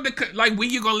 they wanted to, like, when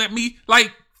you gonna let me,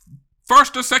 like,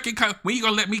 first or second, when you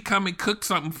gonna let me come and cook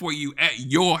something for you at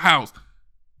your house?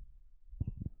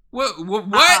 What?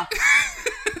 Ma'am.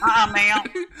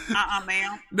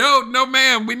 No,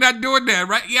 ma'am. We're not doing that,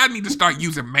 right? Yeah, I need to start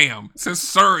using ma'am since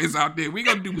sir is out there. We're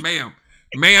gonna do ma'am.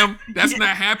 Ma'am, that's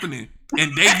not happening.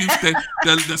 And they used to,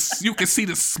 you can see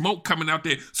the smoke coming out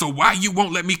there. So why you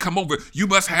won't let me come over? You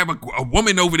must have a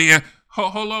woman over there.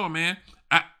 Hold on, man.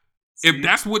 If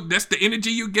that's the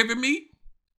energy you giving me,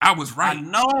 I was right. I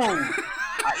know.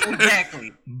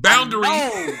 Exactly. Boundary.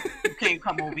 You can't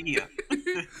come over here.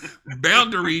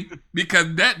 Boundary,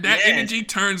 because that energy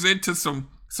turns into some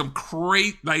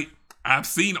crazy, like, I've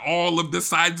seen all of the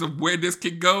sides of where this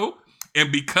could go.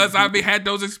 And because I've had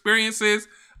those experiences,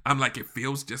 I'm like, it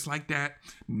feels just like that.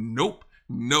 Nope.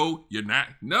 No, you're not.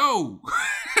 No.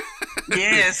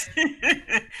 Yes.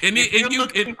 If you're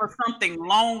looking for something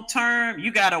long term,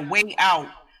 you got to weigh out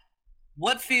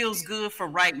what feels good for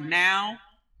right now,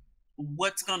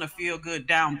 what's going to feel good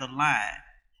down the line.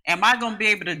 Am I going to be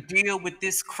able to deal with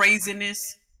this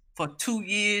craziness for 2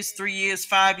 years, 3 years,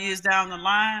 5 years down the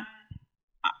line?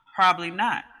 Probably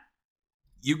not.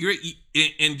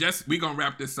 And just, we're going to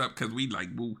wrap this up because we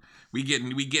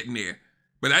getting there.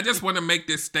 But I just want to make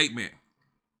this statement.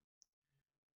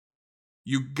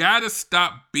 You got to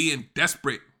stop being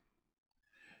desperate.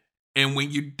 And when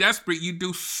you're desperate, you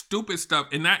do stupid stuff.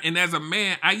 And as a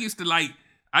man, I used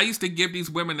to give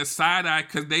these women a side eye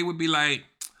because they would be like,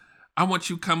 I want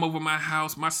you to come over my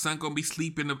house. My son gonna be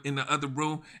sleeping in the other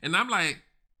room. And I'm like,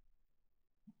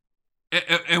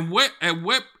 and what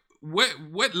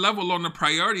level on the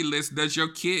priority list does your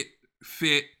kid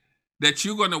fit that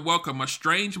you're gonna welcome a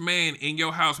strange man in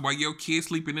your house while your kid's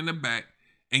sleeping in the back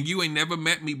and you ain't never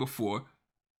met me before?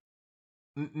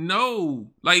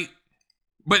 No, like,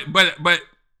 but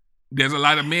there's a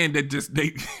lot of men that just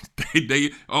they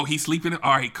oh, he's sleeping.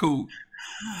 All right, cool.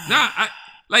 Nah,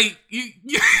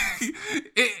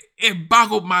 it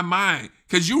boggled my mind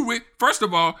because first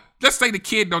of all, let's say the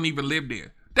kid don't even live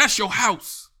there. That's your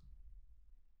house.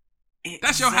 Exactly.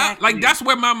 That's your house. Like, that's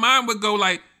where my mind would go.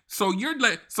 Like, so you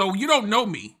don't know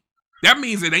me. That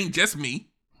means it ain't just me.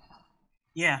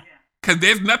 Yeah. Because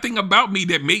there's nothing about me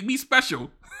that made me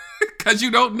special. Because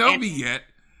you don't know me yet.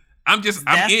 That's what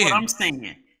I'm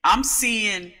saying. I'm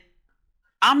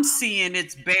seeing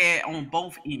it's bad on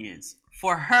both ends.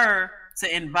 For her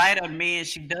to invite a man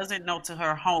she doesn't know to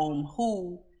her home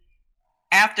who,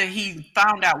 after he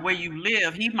found out where you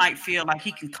live, he might feel like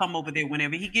he can come over there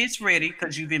whenever he gets ready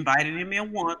because you've invited him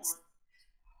in once.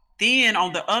 Then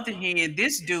on the other hand,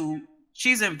 this dude,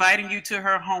 she's inviting you to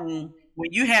her home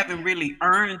when you haven't really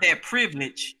earned that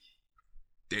privilege.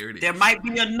 There it is. There might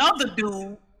be another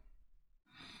dude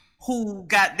who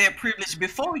got that privilege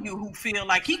before you who feel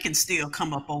like he can still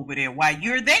come up over there while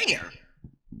you're there.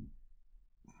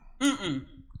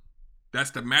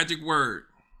 That's the magic word.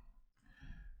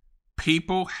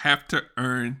 People have to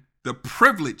earn the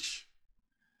privilege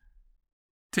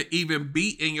to even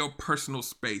be in your personal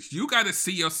space. You got to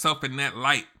see yourself in that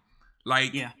light.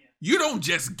 Like, you don't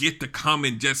just get to come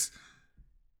and just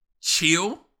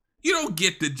chill. You don't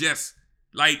get to just,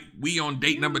 like, we on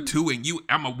date number 2 and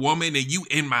I'm a woman and you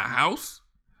in my house.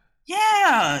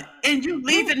 Yeah. And you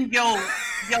leaving your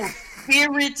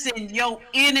spirits and your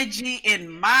energy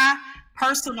in my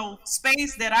personal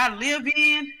space that I live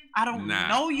in, I don't Nah.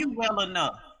 know you well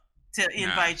enough to Nah.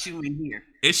 invite you in here.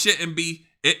 It shouldn't be.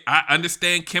 I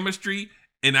understand chemistry,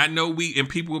 and I know and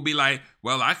people will be like,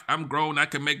 well, I'm grown. I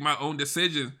can make my own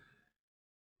decisions.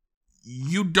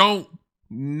 You don't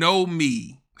know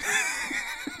me.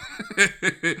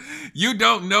 You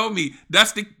don't know me.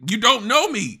 You don't know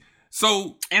me.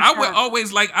 So I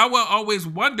would always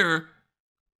wonder,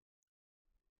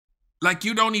 like,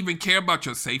 you don't even care about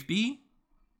your safety.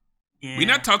 Yeah. We're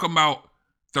not talking about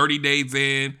 30 days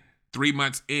in, 3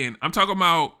 months in. I'm talking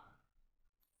about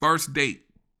first date.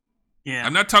 Yeah.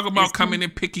 I'm not talking about coming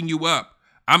and picking you up.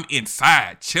 I'm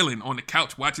inside, chilling on the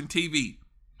couch, watching TV.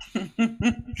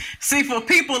 See, for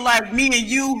people like me and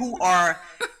you who are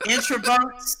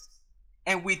introverts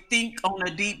and we think on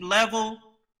a deep level,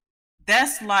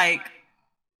 that's like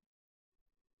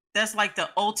the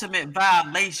ultimate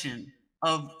violation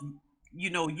of,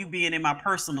 you being in my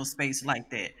personal space like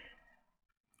that.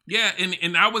 Yeah,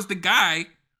 and I was the guy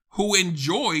who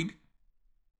enjoyed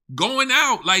going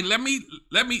out. Like, let me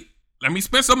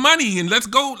spend some money and let's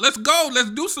go, let's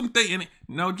do something. And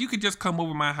no, you could just come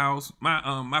over my house. My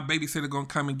babysitter gonna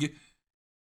come and get.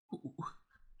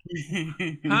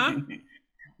 Huh?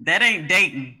 That ain't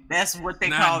dating. That's what they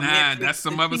call Netflix. That's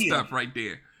some other stuff right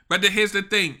there. But here's the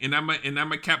thing, and I'm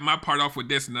gonna cap my part off with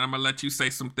this, and then I'm gonna let you say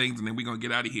some things, and then we're gonna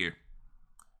get out of here.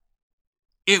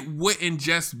 It wouldn't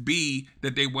just be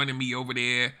that they wanted me over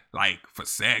there like for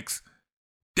sex.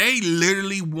 They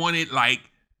literally wanted like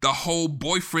the whole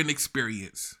boyfriend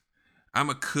experience.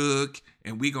 I'm a cook,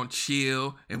 and we gonna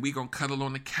chill, and we gonna cuddle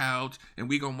on the couch, and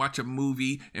we gonna watch a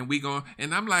movie, and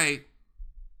and I'm like,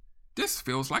 this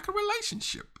feels like a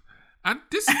relationship.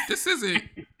 This isn't.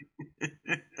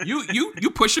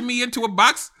 You pushing me into a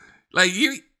box,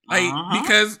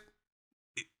 because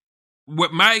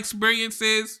what my experience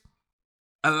is,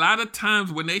 a lot of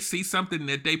times when they see something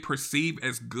that they perceive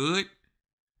as good,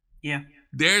 yeah,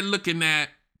 they're looking at,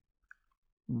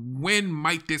 when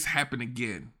might this happen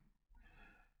again?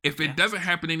 If it doesn't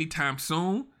happen anytime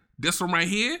soon, this one right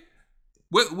here,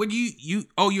 what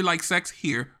you like sex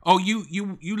here? Oh, you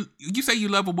say you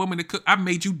love a woman to cook. I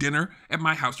made you dinner at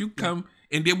my house. You come,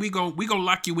 and then we gonna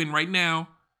lock you in right now,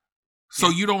 so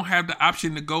you don't have the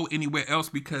option to go anywhere else,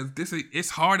 because it's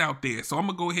hard out there. So I'm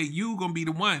gonna go ahead. You gonna be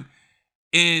the one,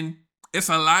 and it's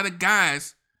a lot of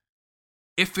guys.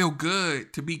 It feel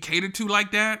good to be catered to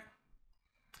like that,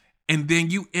 and then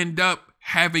you end up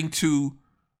having to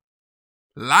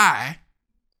lie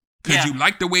because you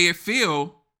like the way it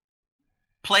feel.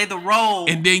 Play the role,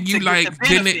 and then you like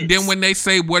then when they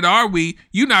say what are we,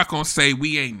 you not gonna say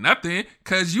we ain't nothing,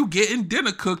 because you getting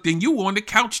dinner cooked and you on the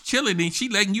couch chilling, and she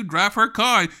letting you drive her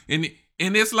car, and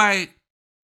it's like,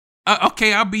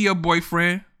 okay, I'll be your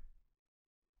boyfriend.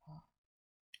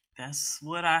 That's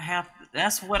what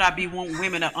I be want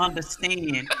women to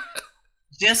understand.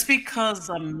 Just because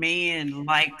a man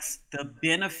likes the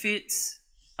benefits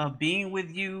of being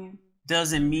with you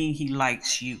doesn't mean he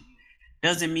likes you.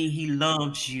 Doesn't mean he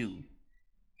loves you.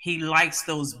 He likes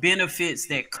those benefits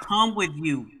that come with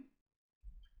you.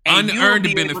 And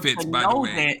unearned benefits, by the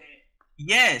way. That,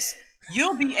 yes,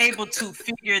 you'll be able to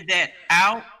figure that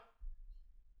out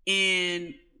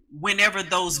in whenever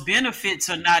those benefits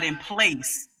are not in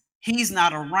place. He's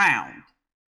not around.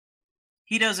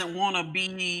 He doesn't want to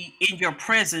be in your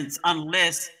presence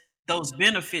unless those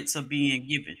benefits are being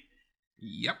given.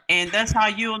 Yep. And that's how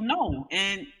you'll know.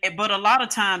 But a lot of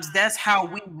times that's how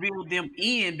we reel them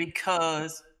in,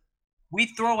 because we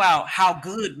throw out how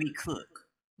good we cook,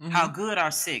 how good our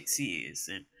sex is,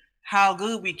 and how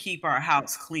good we keep our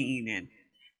house clean. And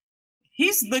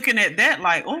he's looking at that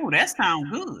like, oh, that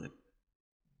sounds good.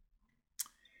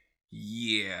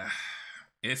 Yeah.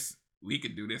 We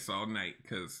could do this all night,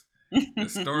 because the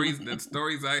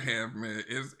stories I have, man,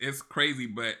 it's crazy.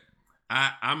 But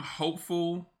I'm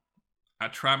hopeful. I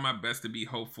try my best to be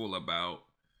hopeful about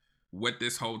what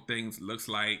this whole thing looks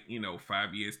like,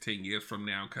 5 years, 10 years from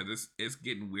now, because it's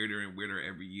getting weirder and weirder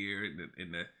every year,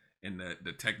 and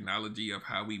the technology of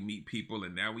how we meet people,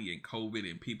 and now we in COVID,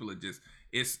 and people are just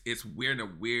it's weird, a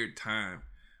weird time.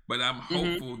 But I'm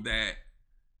hopeful that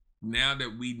now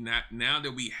that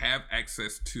we have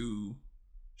access to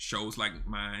shows like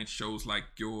mine, shows like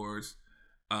yours,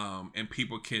 and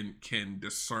people can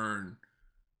discern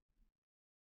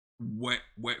what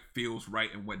feels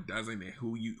right and what doesn't, and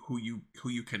who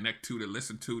you connect to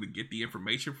listen to get the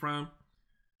information from.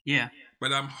 Yeah.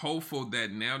 But I'm hopeful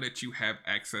that now that you have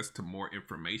access to more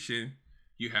information,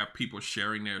 you have people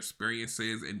sharing their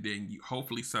experiences, and then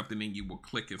hopefully something in you will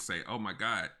click and say, oh my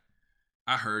God,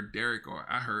 I heard Derek or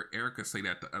I heard Erica say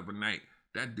that the other night.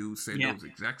 that dude said those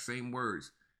exact same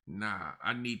words. Nah,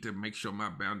 I need to make sure my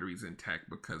boundaries intact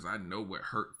because I know what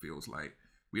hurt feels like.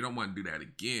 We don't want to do that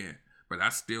again. But I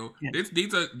still,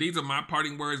 these are my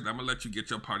parting words, and I'm gonna let you get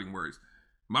your parting words.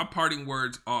 My parting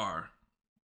words are: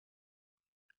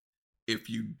 if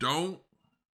you don't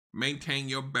maintain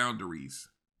your boundaries,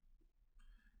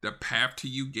 the path to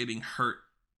you getting hurt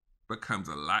becomes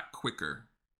a lot quicker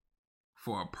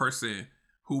for a person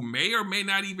who may or may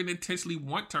not even intentionally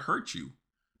want to hurt you,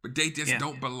 but they just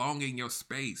don't belong in your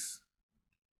space.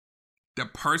 The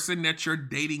person that you're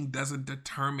dating doesn't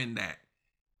determine that.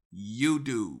 You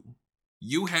do.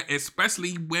 You have,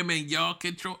 especially women, y'all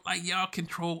control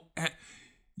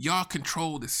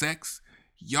the sex.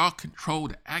 Y'all control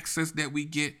the access that we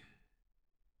get.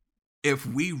 If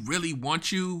we really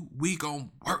want you, we gonna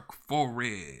work for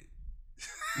it.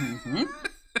 Mm-hmm.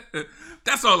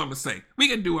 That's all I'm gonna say. We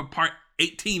can do a part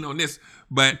 18 on this,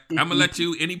 but I'm gonna let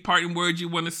you, any parting words you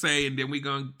want to say, and then we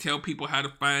gonna tell people how to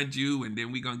find you, and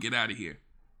then we gonna get out of here.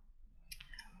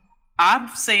 I'm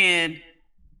saying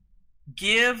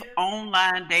give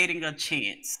online dating a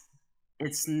chance.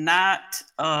 It's not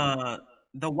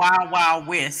the wild, wild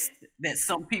west that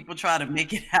some people try to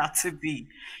make it out to be.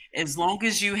 As long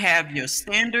as you have your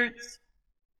standards,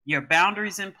 your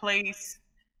boundaries in place,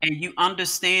 and you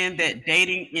understand that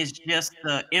dating is just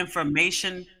the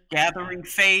information gathering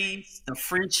phase, the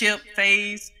friendship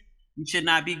phase, you should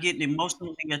not be getting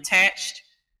emotionally attached.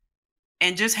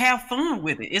 And just have fun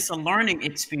with it. It's a learning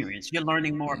experience. You're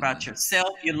learning more about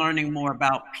yourself. You're learning more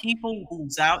about people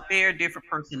who's out there, different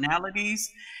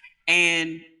personalities,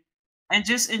 and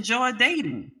just enjoy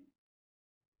dating.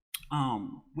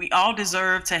 We all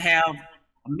deserve to have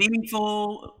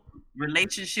meaningful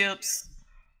relationships,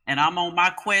 and I'm on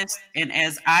my quest. And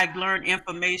as I learn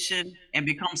information and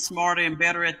become smarter and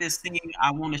better at this thing, I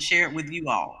want to share it with you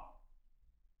all.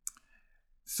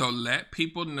 So let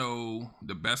people know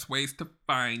the best ways to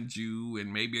find you,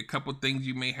 and maybe a couple things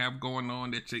you may have going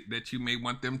on that you may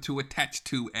want them to attach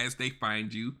to as they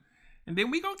find you, and then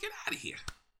we gonna get out of here.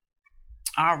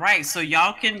 All right, so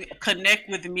y'all can connect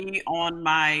with me on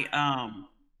my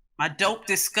my Dope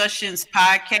Discussions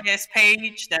podcast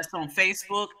page. That's on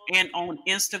Facebook and on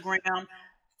Instagram.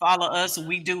 Follow us.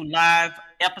 We do live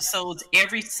episodes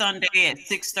every Sunday at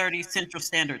 6:30 Central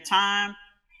Standard Time.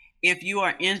 If you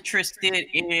are interested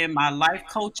in my life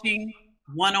coaching,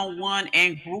 one-on-one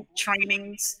and group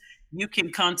trainings, you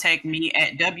can contact me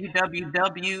at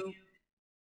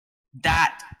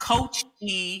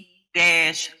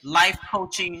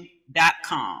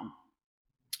www.coache-lifecoaching.com.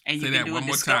 And say you that can do one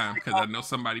more time because I know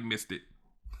somebody missed it.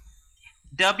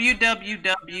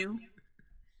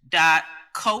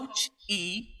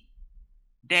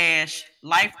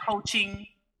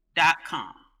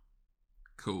 www.coache-lifecoaching.com.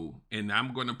 Cool. And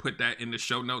I'm going to put that in the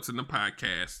show notes in the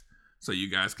podcast so you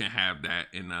guys can have that.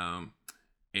 And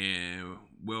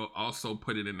we'll also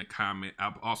put it in the comment.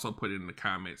 I'll also put it in the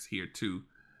comments here too.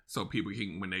 So people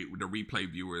can, when the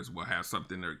replay viewers will have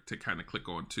something to kind of click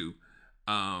on too.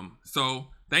 So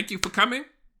thank you for coming.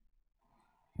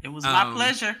 It was my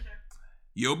pleasure.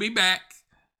 You'll be back.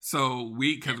 So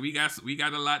we got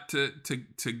a lot to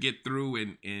get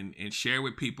through and share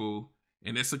with people.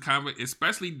 And it's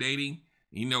especially dating.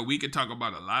 You know, we could talk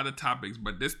about a lot of topics,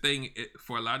 but this thing,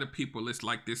 for a lot of people, it's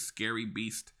like this scary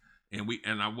beast. And we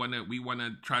want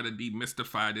to try to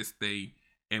demystify this thing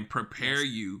and prepare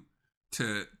you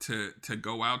to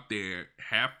go out there,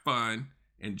 have fun,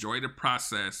 enjoy the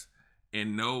process,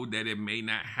 and know that it may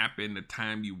not happen the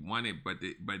time you want it. But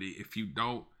if you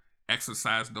don't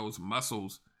exercise those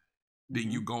muscles,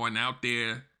 then you going out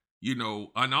there, you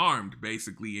know, unarmed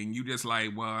basically, and you just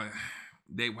like, well,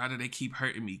 why do they keep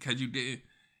hurting me? Because you didn't,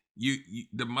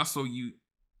 the muscle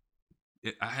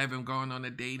I haven't gone on a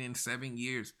date in 7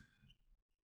 years.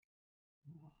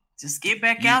 Just get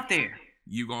back out there.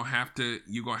 You're gonna have to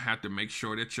make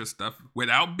sure that your stuff,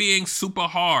 without being super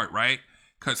hard, right?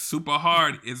 Because super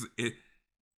hard is it.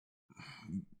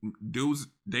 Dudes,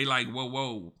 they like,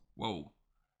 whoa.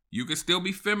 You can still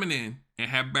be feminine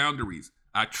and have boundaries.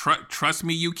 Trust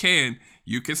me, you can.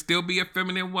 You can still be a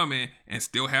feminine woman and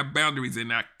still have boundaries and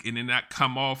not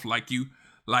come off like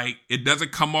it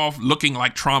doesn't come off looking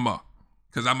like trauma.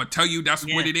 Because I'm gonna tell you that's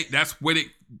what it is. That's what it.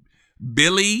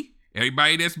 Billy,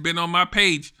 everybody that's been on my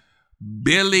page,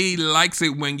 Billy likes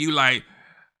it when you like,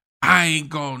 I ain't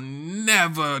gonna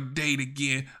never date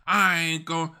again.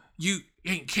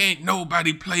 Can't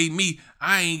nobody play me.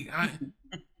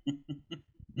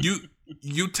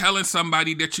 You telling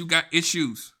somebody that you got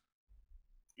issues.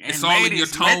 And it's all in your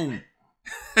tone.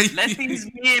 Let these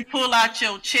men pull out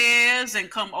your chairs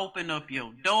and come open up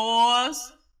your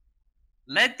doors.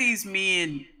 Let these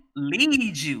men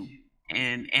lead you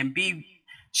and be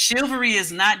chivalry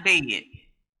is not dead.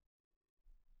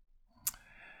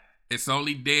 It's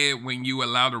only dead when you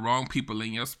allow the wrong people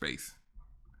in your space.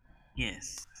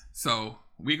 Yes. So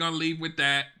we're gonna leave with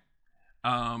that.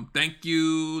 Thank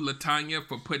you, Latanya,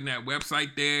 for putting that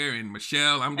website there, and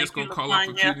Michelle. I'm just gonna call off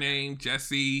a few names: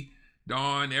 Jesse,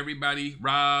 Dawn, everybody,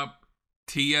 Rob,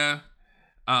 Tia.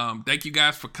 Thank you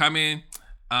guys for coming.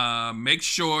 Make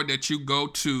sure that you go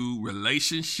to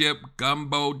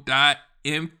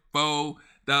relationshipgumbo.info.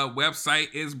 The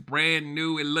website is brand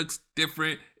new. It looks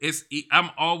different. I'm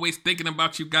always thinking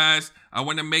about you guys. I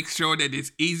want to make sure that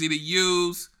it's easy to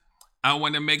use. I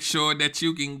want to make sure that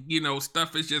you can,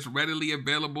 stuff is just readily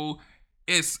available.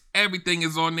 Everything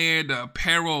is on there. The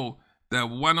apparel, the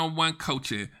one-on-one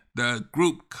coaching, the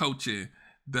group coaching,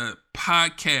 the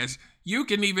podcast. You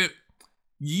can even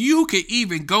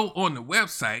go on the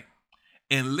website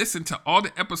and listen to all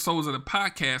the episodes of the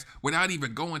podcast without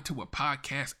even going to a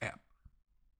podcast app.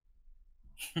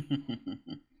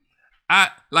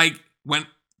 When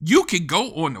you can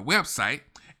go on the website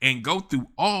and go through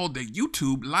all the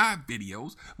YouTube live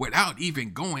videos without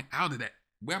even going out of that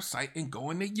website and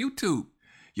going to YouTube.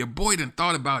 Your boy done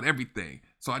thought about everything.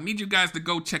 So I need you guys to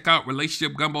go check out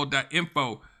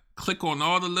relationshipgumbo.info. Click on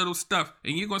all the little stuff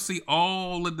and you're going to see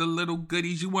all of the little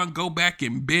goodies. You want to go back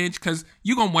and binge because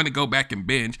you're going to want to go back and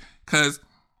binge because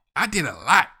I did a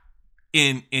lot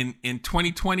in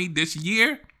 2020 this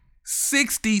year.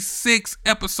 66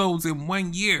 episodes in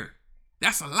 1 year.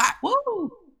 That's a lot.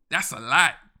 Woo! That's a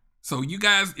lot. So you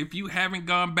guys, if you haven't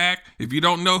gone back, if you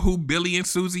don't know who Billy and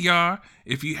Susie are,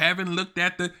 if you haven't looked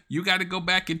at you got to go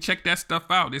back and check that stuff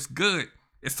out. It's good.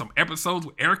 It's some episodes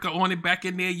with Erica on it back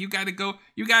in there. You got to go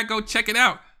check it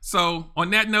out. So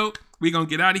on that note, we're going to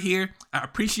get out of here. I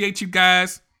appreciate you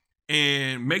guys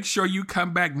and make sure you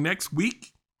come back next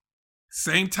week.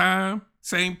 Same time,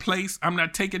 same place. I'm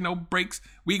not taking no breaks.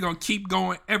 We're going to keep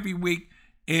going every week.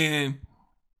 And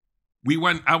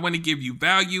I want to give you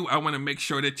value. I want to make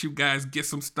sure that you guys get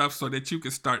some stuff so that you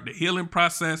can start the healing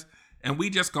process. And we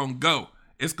just going to go.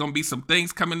 It's going to be some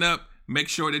things coming up. Make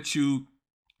sure that you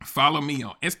follow me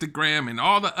on Instagram and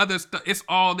all the other stuff. It's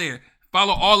all there.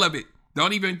 Follow all of it.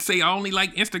 Don't even say I only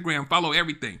like Instagram. Follow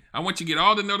everything. I want you to get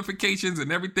all the notifications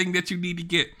and everything that you need to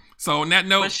get. So on that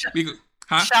note, shout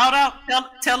out.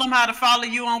 Tell them how to follow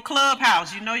you on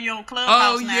Clubhouse. You know you're on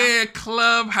Clubhouse now. Oh, yeah,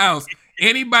 Clubhouse.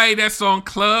 Anybody that's on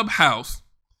Clubhouse,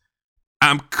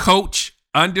 I'm Coach_Derek.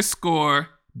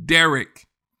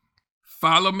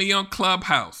 Follow me on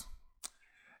Clubhouse.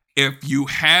 If you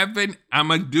haven't, I'm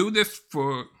going to do this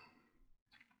for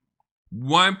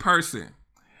one person.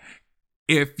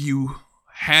 If you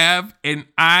have an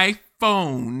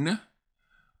iPhone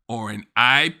or an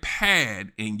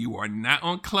iPad and you are not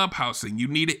on Clubhouse and you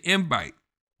need an invite,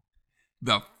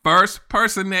 the first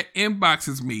person that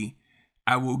inboxes me,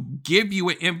 I will give you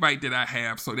an invite that I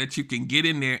have so that you can get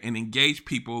in there and engage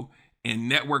people and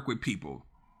network with people.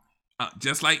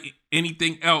 Just like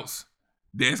anything else,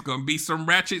 there's going to be some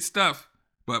ratchet stuff,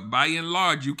 but by and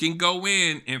large, you can go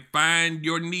in and find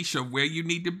your niche of where you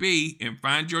need to be and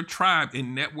find your tribe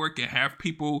and network and have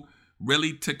people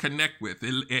really to connect with.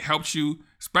 It helps you,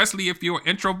 especially if you're an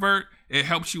introvert, it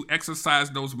helps you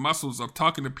exercise those muscles of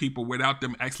talking to people without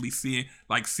them actually seeing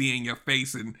your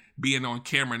face and being on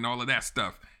camera and all of that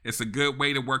stuff. It's a good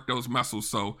way to work those muscles.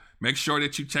 So make sure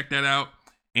that you check that out.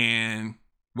 And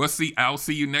I'll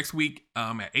see you next week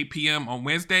at 8 p.m. on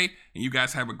Wednesday. And you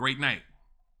guys have a great night.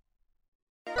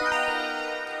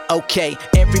 Okay,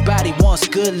 everybody wants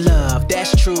good love,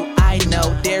 that's true, I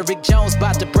know. Derrick Jones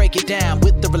about to break it down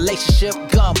with the relationship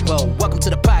gumbo. Welcome to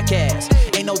the podcast.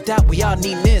 Ain't no doubt we all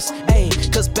need this,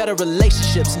 cause better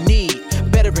relationships need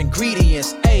better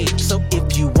ingredients, so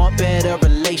if you want better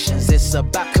relations, it's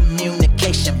about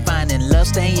communication, finding love,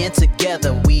 staying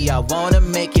together. We all wanna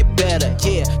make it better,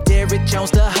 yeah. Derrick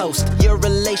Jones, the host, your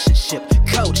relationship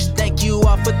coach. Thank you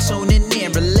all for tuning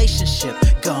in. Relationship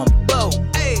gumbo.